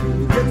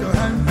 Get your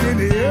hands in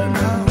the air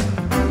now.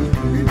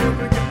 You don't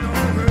get no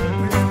hurt,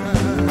 mister.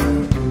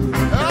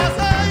 I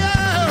say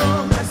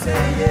yeah. I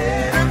say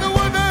yeah. It's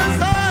what I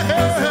say.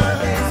 It's what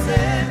they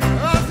say.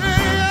 I say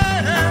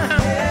yeah.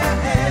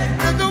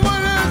 It's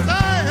what I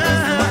say.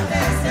 It's what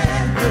they say.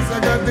 Yes, I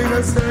got things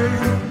to say.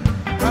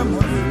 I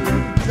must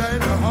try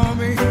to harm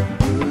me. 13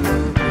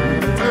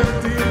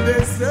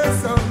 days say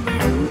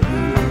something.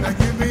 Now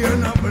give me a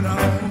number now.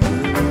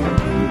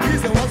 He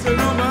said, what's your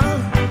number?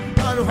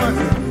 I don't want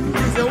it.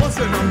 He said, what's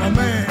your number,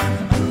 man?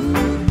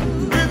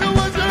 He said,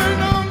 what's your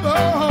number?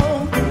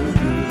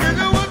 He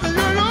said, what's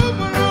your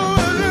number?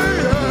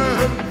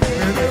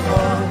 He said,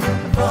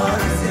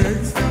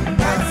 46.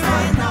 That's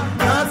my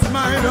number. That's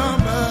my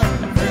number.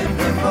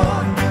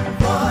 54,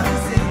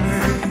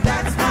 46.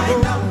 That's my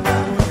number.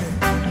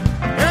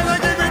 And they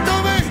give it to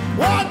me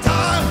one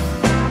time.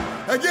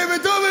 They give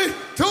it to me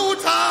 2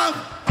 times.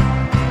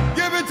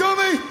 Give it to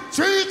me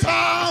 3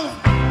 times.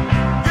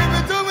 Give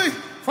it to me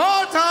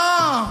 4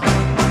 times.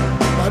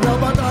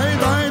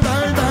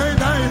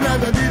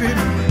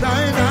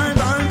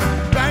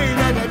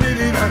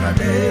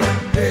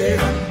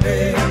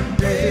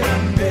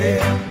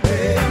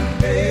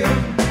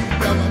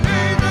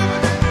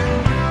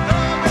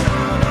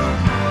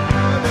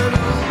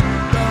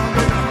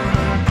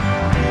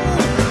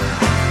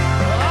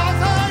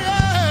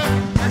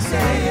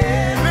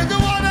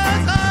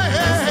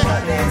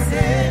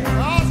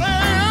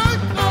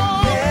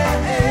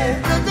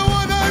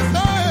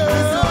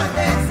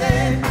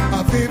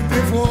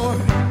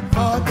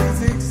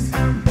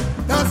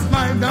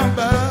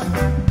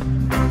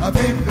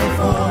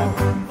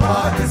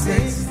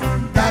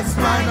 That's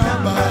my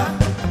number.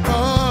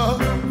 Oh,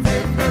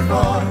 54,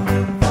 46.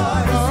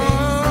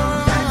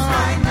 That's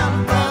my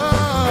number.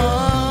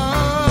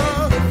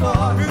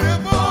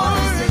 54,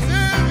 46.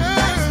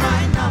 That's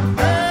my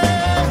number.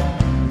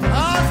 I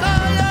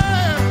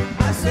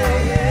say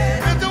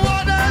yeah. It's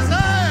what I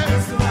say.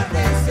 It's what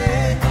they say.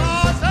 I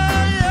say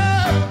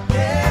yeah.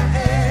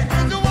 Yeah.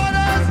 It's what I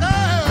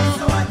say.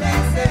 It's what they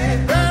say.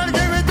 Then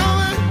give it to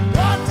me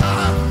 1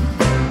 time.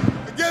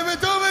 Give it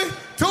to me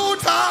 2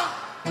 times.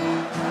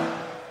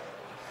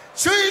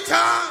 3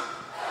 times.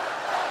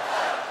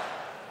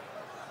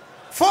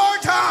 4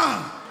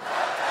 times.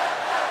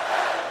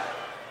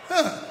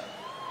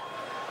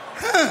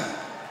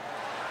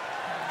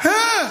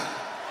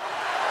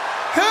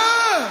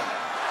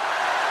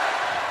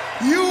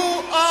 You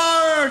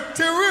are a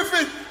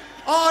terrific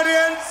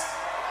audience.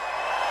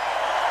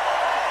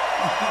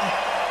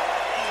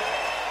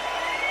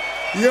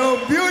 You're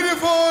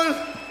beautiful.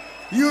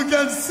 You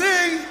can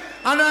sing,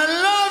 and I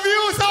love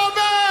you so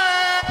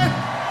bad.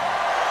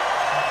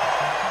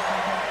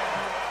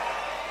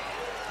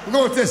 I'm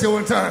going to test you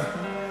 1 time.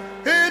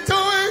 Give it to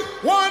me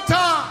 1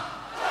 time.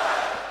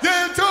 Give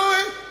it to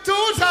me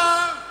 2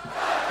 times.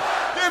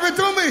 Give it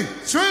to me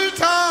 3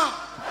 times.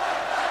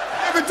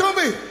 Give it to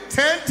me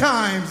 10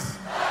 times.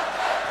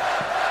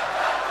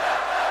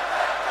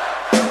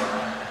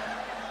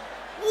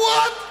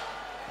 What?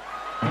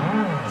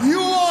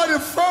 You are the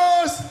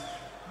first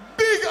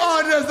big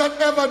audience that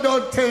ever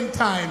done 10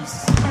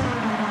 times.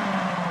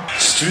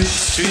 Street.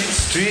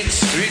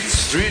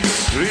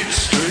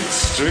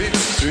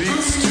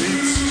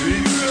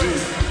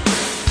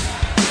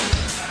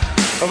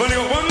 I've only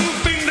got one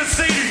thing to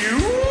say to you,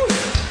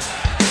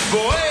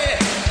 boy,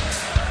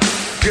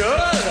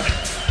 girl,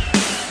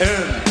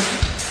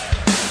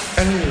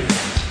 N-A-D-N-E.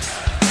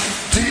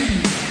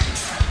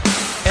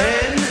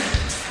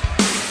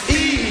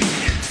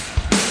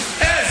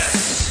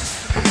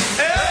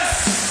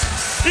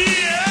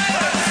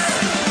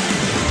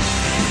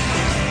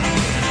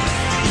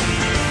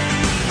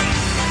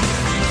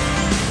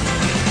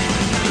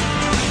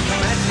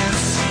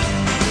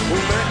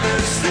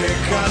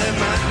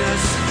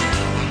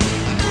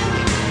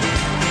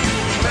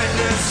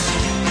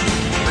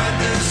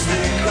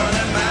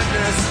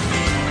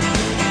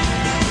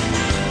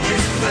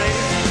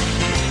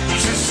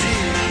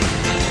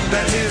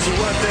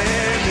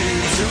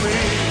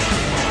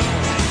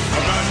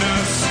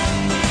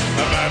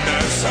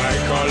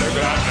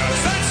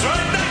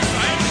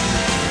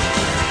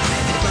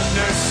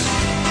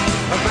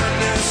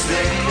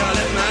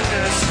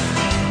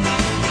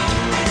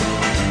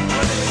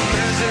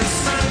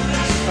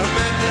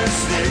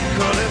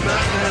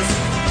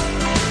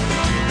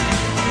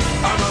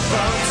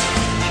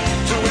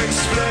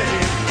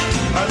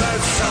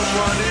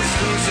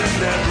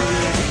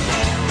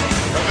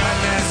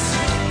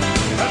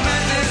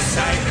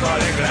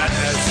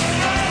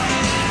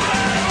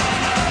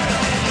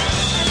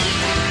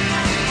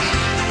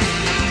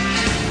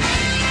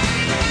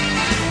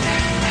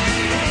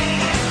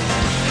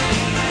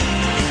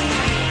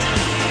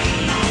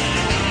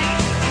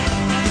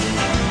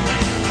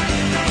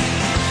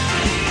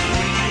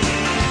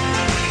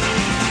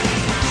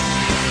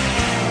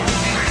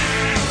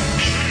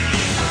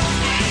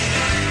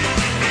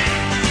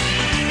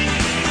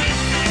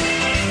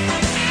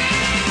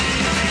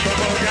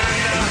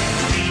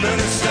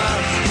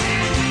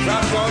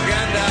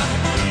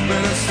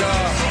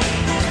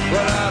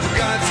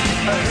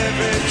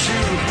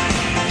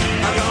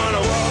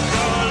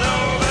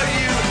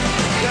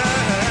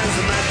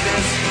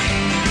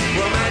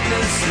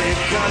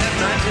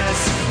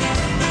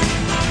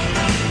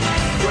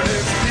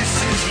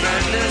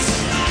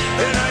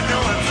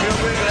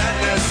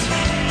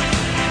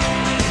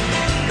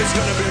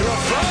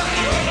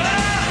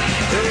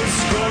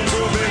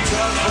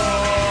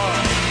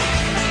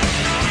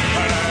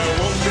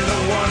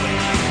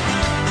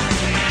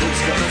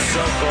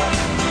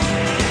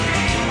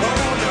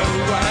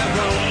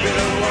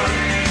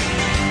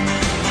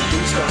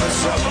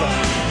 suffer.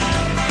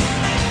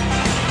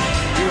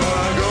 You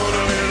are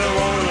gonna be the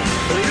one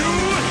you.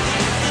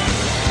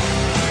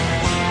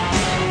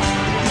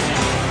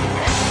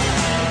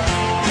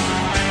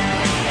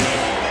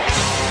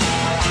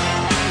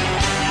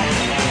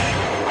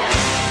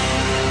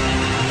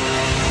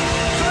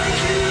 Thank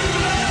you,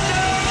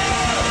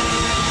 London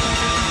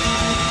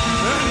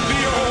and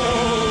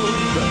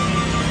beyond.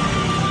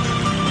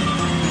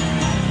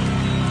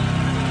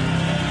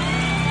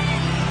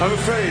 I'm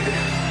afraid.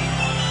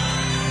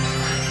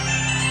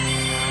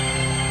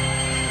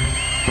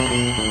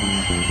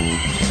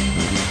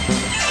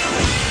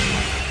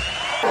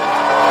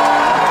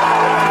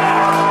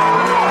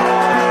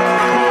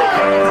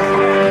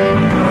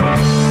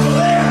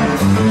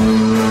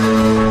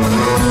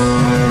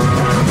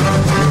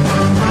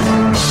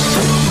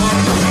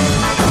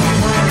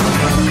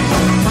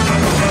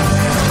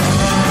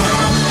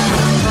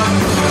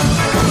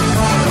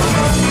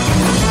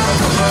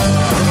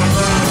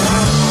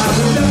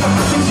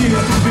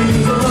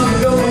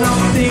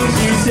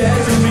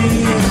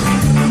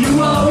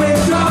 You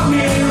always taught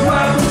me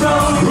right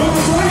from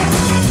wrong.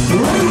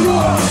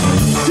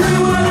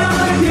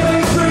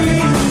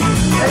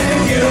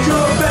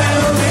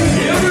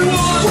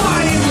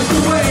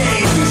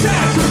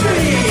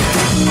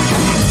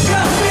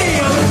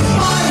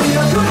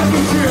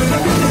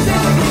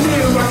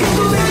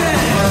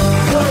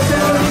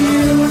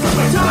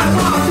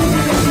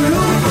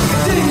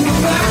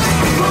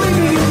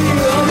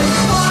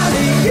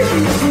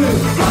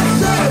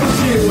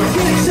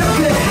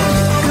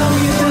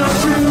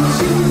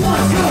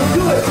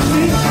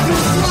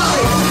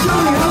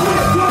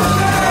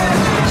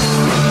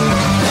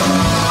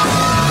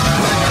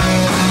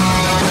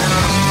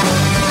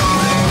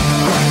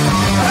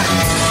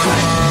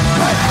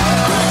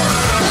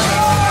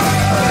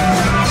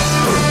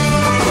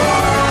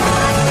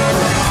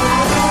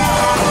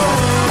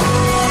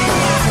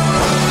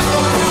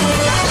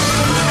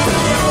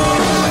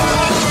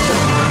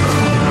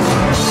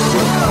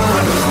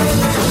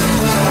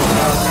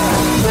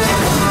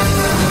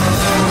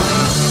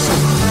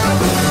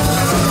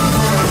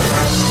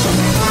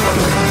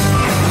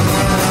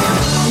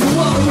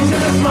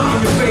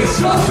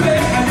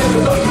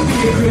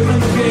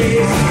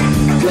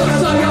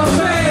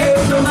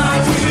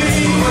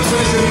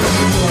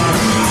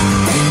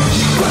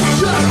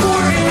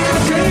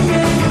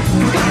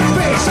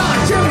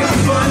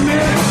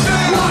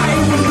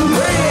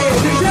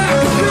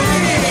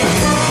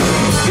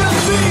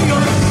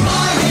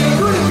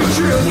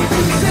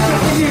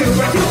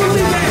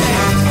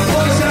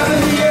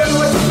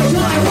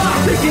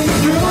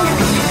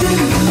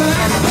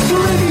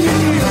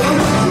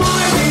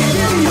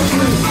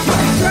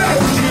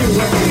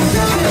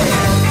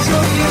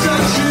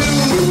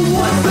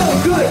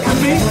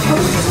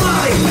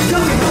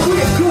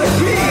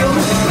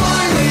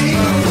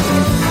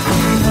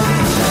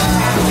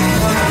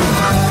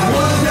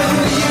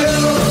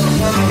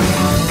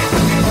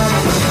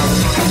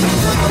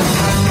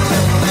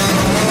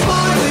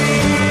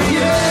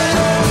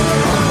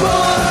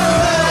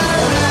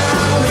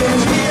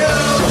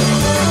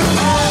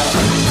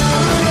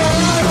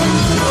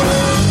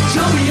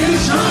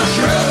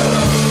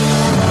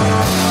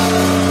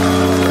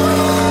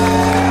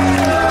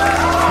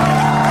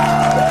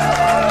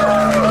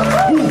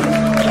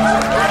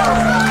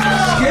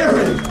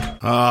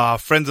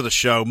 Friends of the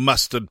show,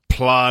 Mustard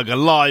Plug, a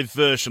live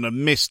version of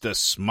Mr.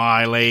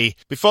 Smiley.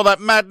 Before that,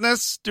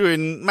 Madness,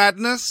 doing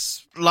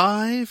Madness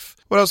live.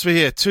 What else we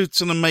hear? Toots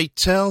and the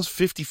Maytals,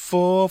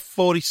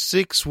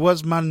 5446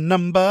 was my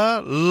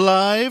number,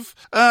 live.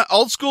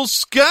 Old School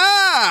Ska,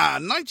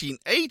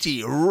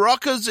 1980,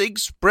 Rockers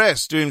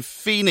Express, doing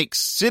Phoenix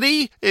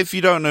City. If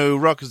you don't know who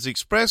Rockers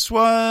Express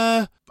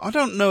were, I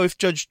don't know if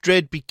Judge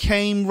Dredd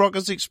became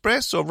Rockers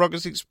Express or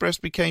Rockers Express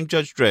became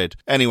Judge Dredd.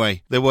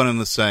 Anyway, they're one and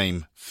the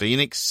same.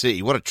 Phoenix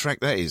City, what a track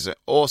that is.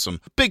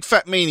 Awesome. Big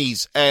Fat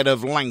Meanies out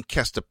of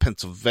Lancaster,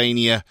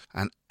 Pennsylvania.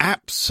 An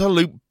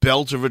absolute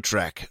belt of a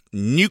track.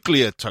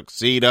 Nuclear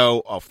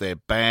Tuxedo off their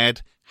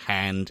Bad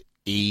Hand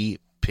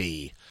EP.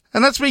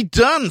 And that's me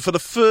done for the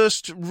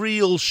first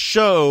real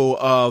show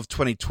of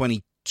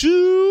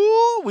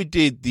 2022. We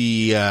did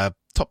the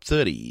top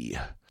 30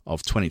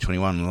 of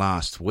 2021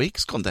 last week.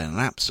 It's gone down an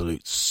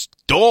absolute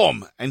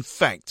storm. In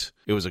fact,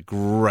 it was a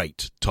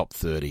great top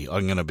 30.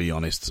 I'm going to be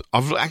honest.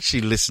 I've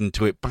actually listened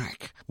to it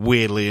back,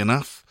 weirdly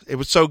enough. It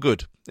was so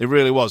good. It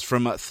really was.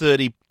 From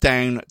 30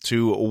 down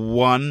to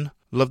 1.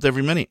 Loved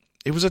every minute.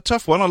 It was a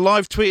tough one. I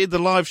live tweeted the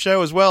live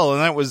show as well,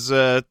 and that was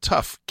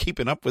tough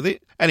keeping up with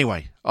it.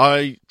 Anyway,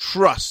 I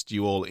trust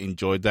you all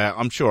enjoyed that.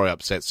 I'm sure I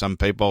upset some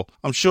people.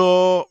 I'm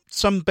sure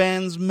some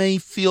bands may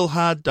feel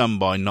hard done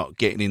by not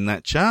getting in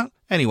that chart.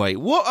 Anyway,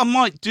 what I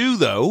might do,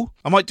 though,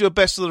 I might do a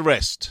best of the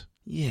rest.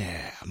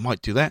 Yeah, I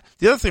might do that.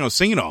 The other thing I was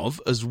thinking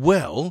of as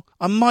well,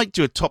 I might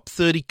do a top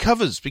 30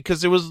 covers, because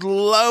there was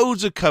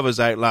loads of covers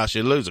out last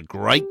year, loads of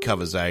great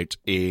covers out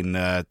in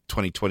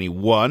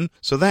 2021.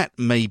 So that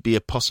may be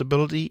a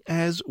possibility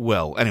as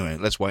well. Anyway,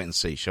 let's wait and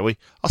see, shall we?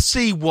 I'll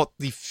see what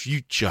the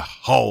future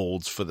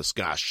holds for the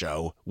Ska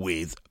Show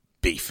with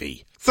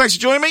Beefy. Thanks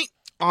for joining me.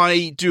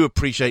 I do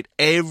appreciate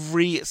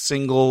every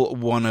single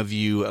one of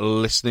you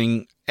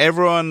listening.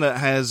 Everyone that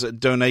has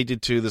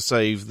donated to the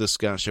Save the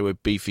Ska Show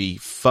with Beefy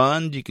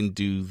Fund, you can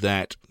do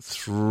that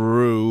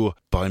through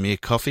Buy Me a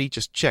Coffee.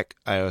 Just check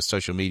our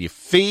social media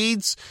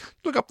feeds.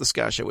 Look up the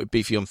Ska Show with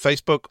Beefy on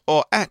Facebook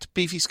or at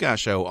Beefy Ska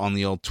Show on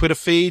the old Twitter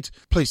feed.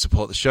 Please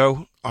support the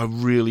show. I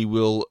really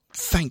will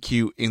thank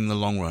you in the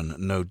long run,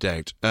 no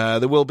doubt.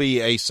 There will be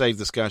a Save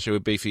the Ska Show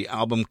with Beefy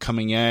album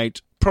coming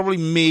out probably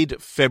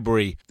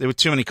mid-February. There were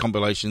too many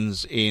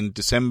compilations in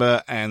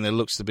December, and there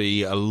looks to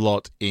be a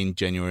lot in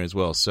January as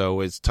well.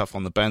 So it's tough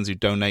on the bands who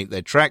donate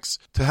their tracks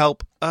to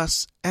help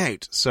us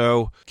out.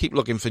 So keep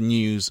looking for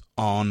news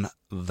on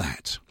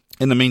that.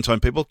 In the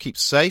meantime, people, keep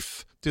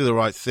safe. Do the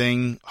right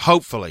thing.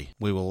 Hopefully,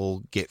 we will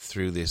all get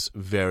through this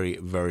very,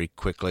 very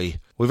quickly.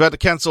 We've had to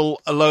cancel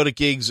a load of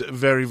gigs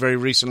very, very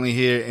recently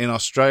here in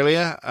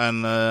Australia,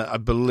 and I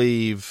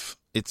believe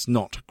it's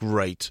not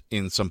great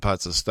in some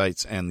parts of the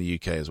States and the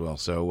UK as well.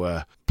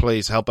 So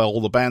please help all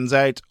the bands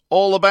out.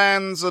 All the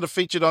bands that are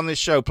featured on this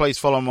show, please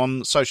follow them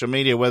on social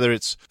media, whether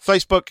it's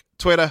Facebook,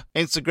 Twitter,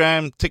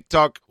 Instagram,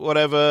 TikTok,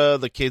 whatever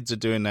the kids are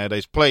doing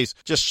nowadays. Please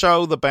just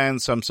show the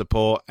band some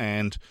support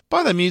and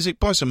buy their music,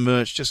 buy some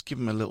merch, just give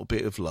them a little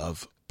bit of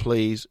love.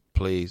 Please,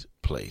 please,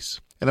 please.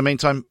 In the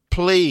meantime,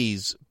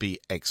 please be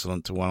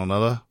excellent to one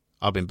another.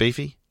 I've been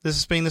Beefy. This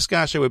has been the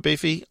Ska Show with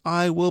Beefy.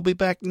 I will be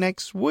back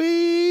next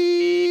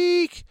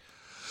week.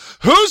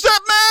 Who's that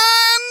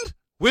man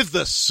with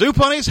the soup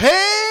on his head?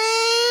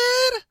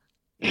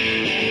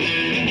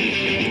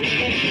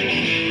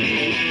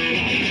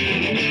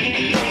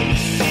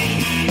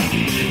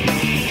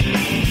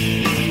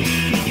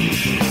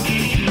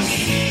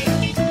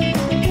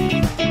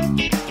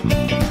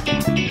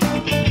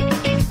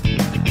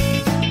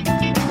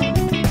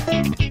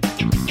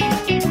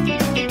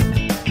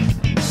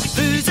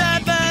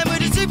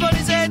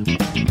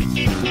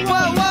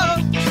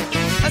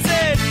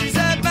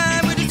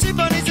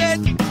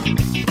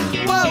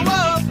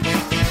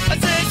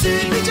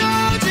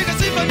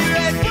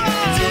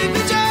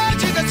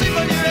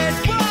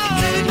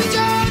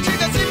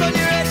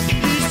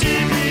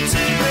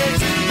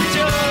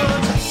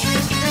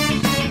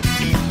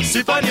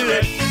 Soup on your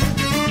head,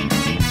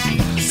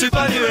 soup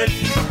on your head,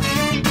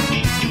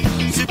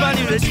 soup on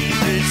your head,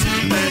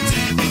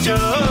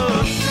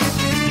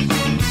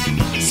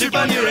 soup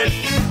on your head,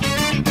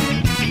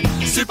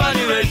 soup on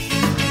your head,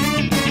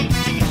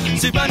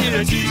 soup on your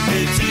head,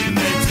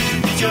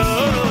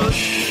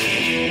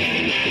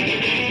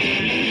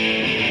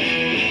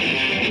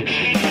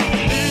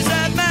 who's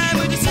that man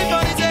with the soup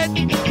on his head?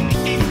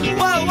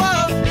 Whoa,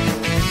 whoa,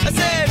 I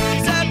said,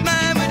 who's that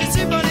man with the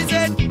soup on his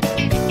head?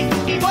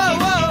 Whoa,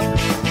 whoa.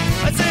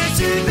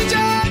 Super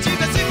George, you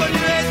got soup on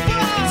your head.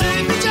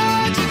 Super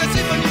George, you got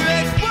soup on your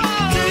head.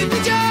 Super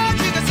George,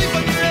 you got soup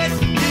on your head.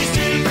 He's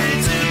stupid,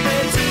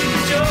 stupid,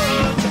 Super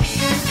George.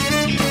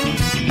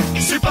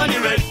 Soup on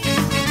your head.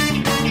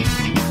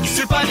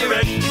 Soup on your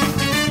head.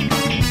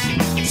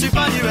 Soup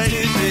on your head,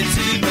 stupid,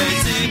 stupid,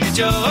 Super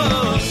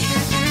George.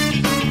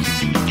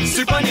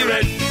 Soup on your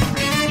head.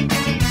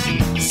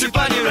 Soup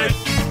on your head.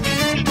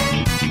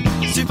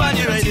 Soup on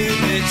your head,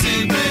 stupid,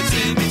 stupid,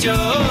 Super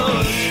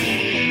George.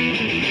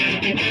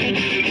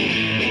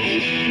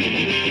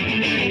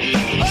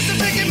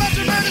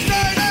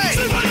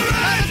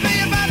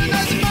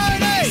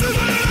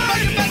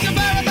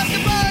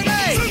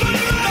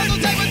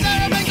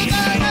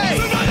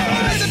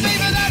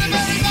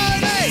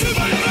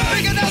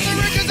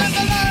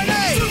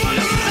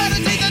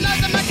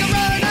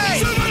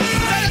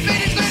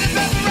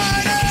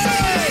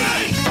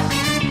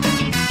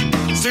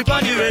 Soup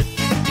on your head,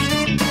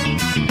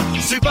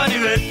 soup on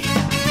your head,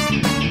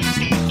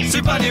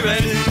 soup on your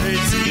head,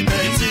 Betsy,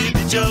 Betsy,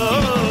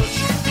 George.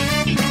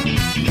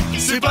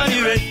 Soup on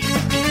your head,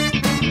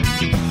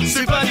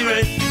 soup on your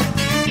head,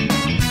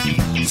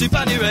 soup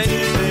on your head,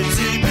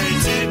 Betsy,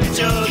 Betsy,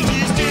 George.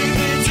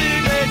 Betsy,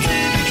 Betsy,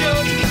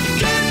 George.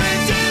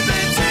 Betsy,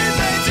 Betsy,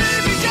 Betsy,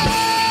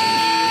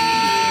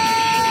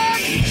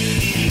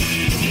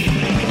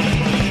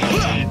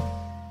 George.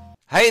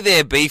 Hey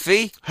there,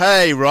 Beefy.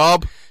 Hey,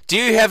 Rob. Do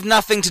you have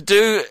nothing to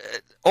do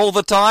all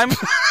the time?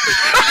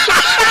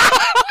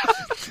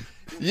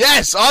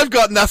 Yes, I've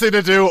got nothing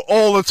to do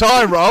all the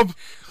time, Rob.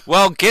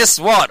 Well, guess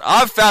what?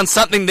 I've found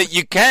something that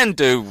you can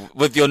do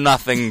with your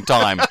nothing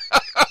time.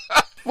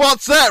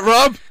 What's that,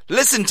 Rob?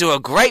 Listen to a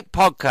great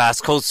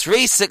podcast called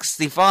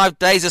 365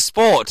 Days of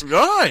Sport.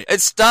 Right.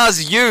 It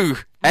stars you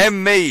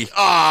and me.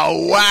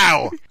 Oh,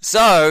 wow.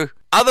 So,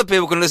 other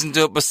people can listen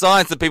to it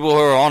besides the people who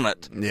are on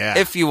it. Yeah.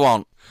 If you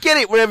want. Get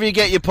it wherever you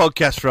get your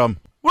podcast from.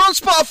 We're on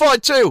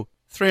Spotify too.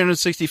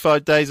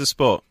 365 Days of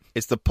Sport.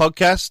 It's the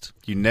podcast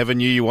you never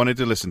knew you wanted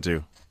to listen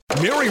to.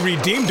 Mary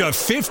redeemed a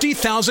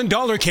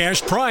 $50,000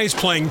 cash prize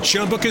playing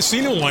Chumba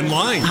Casino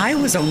online. I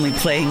was only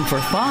playing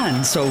for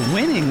fun, so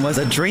winning was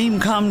a dream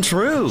come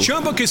true.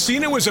 Chumba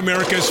Casino is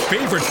America's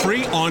favorite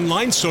free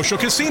online social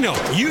casino.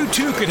 You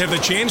too could have the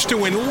chance to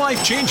win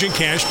life-changing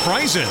cash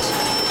prizes.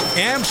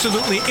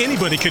 Absolutely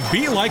anybody could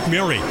be like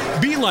Mary.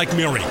 Be like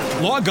Mary.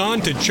 Log on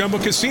to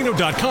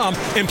ChumboCasino.com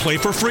and play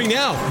for free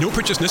now. No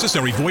purchase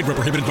necessary. Void where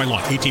prohibited by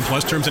law. 18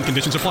 plus terms and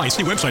conditions apply.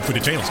 See website for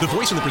details. The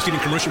voice in the preceding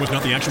commercial was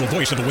not the actual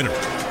voice of the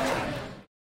winner.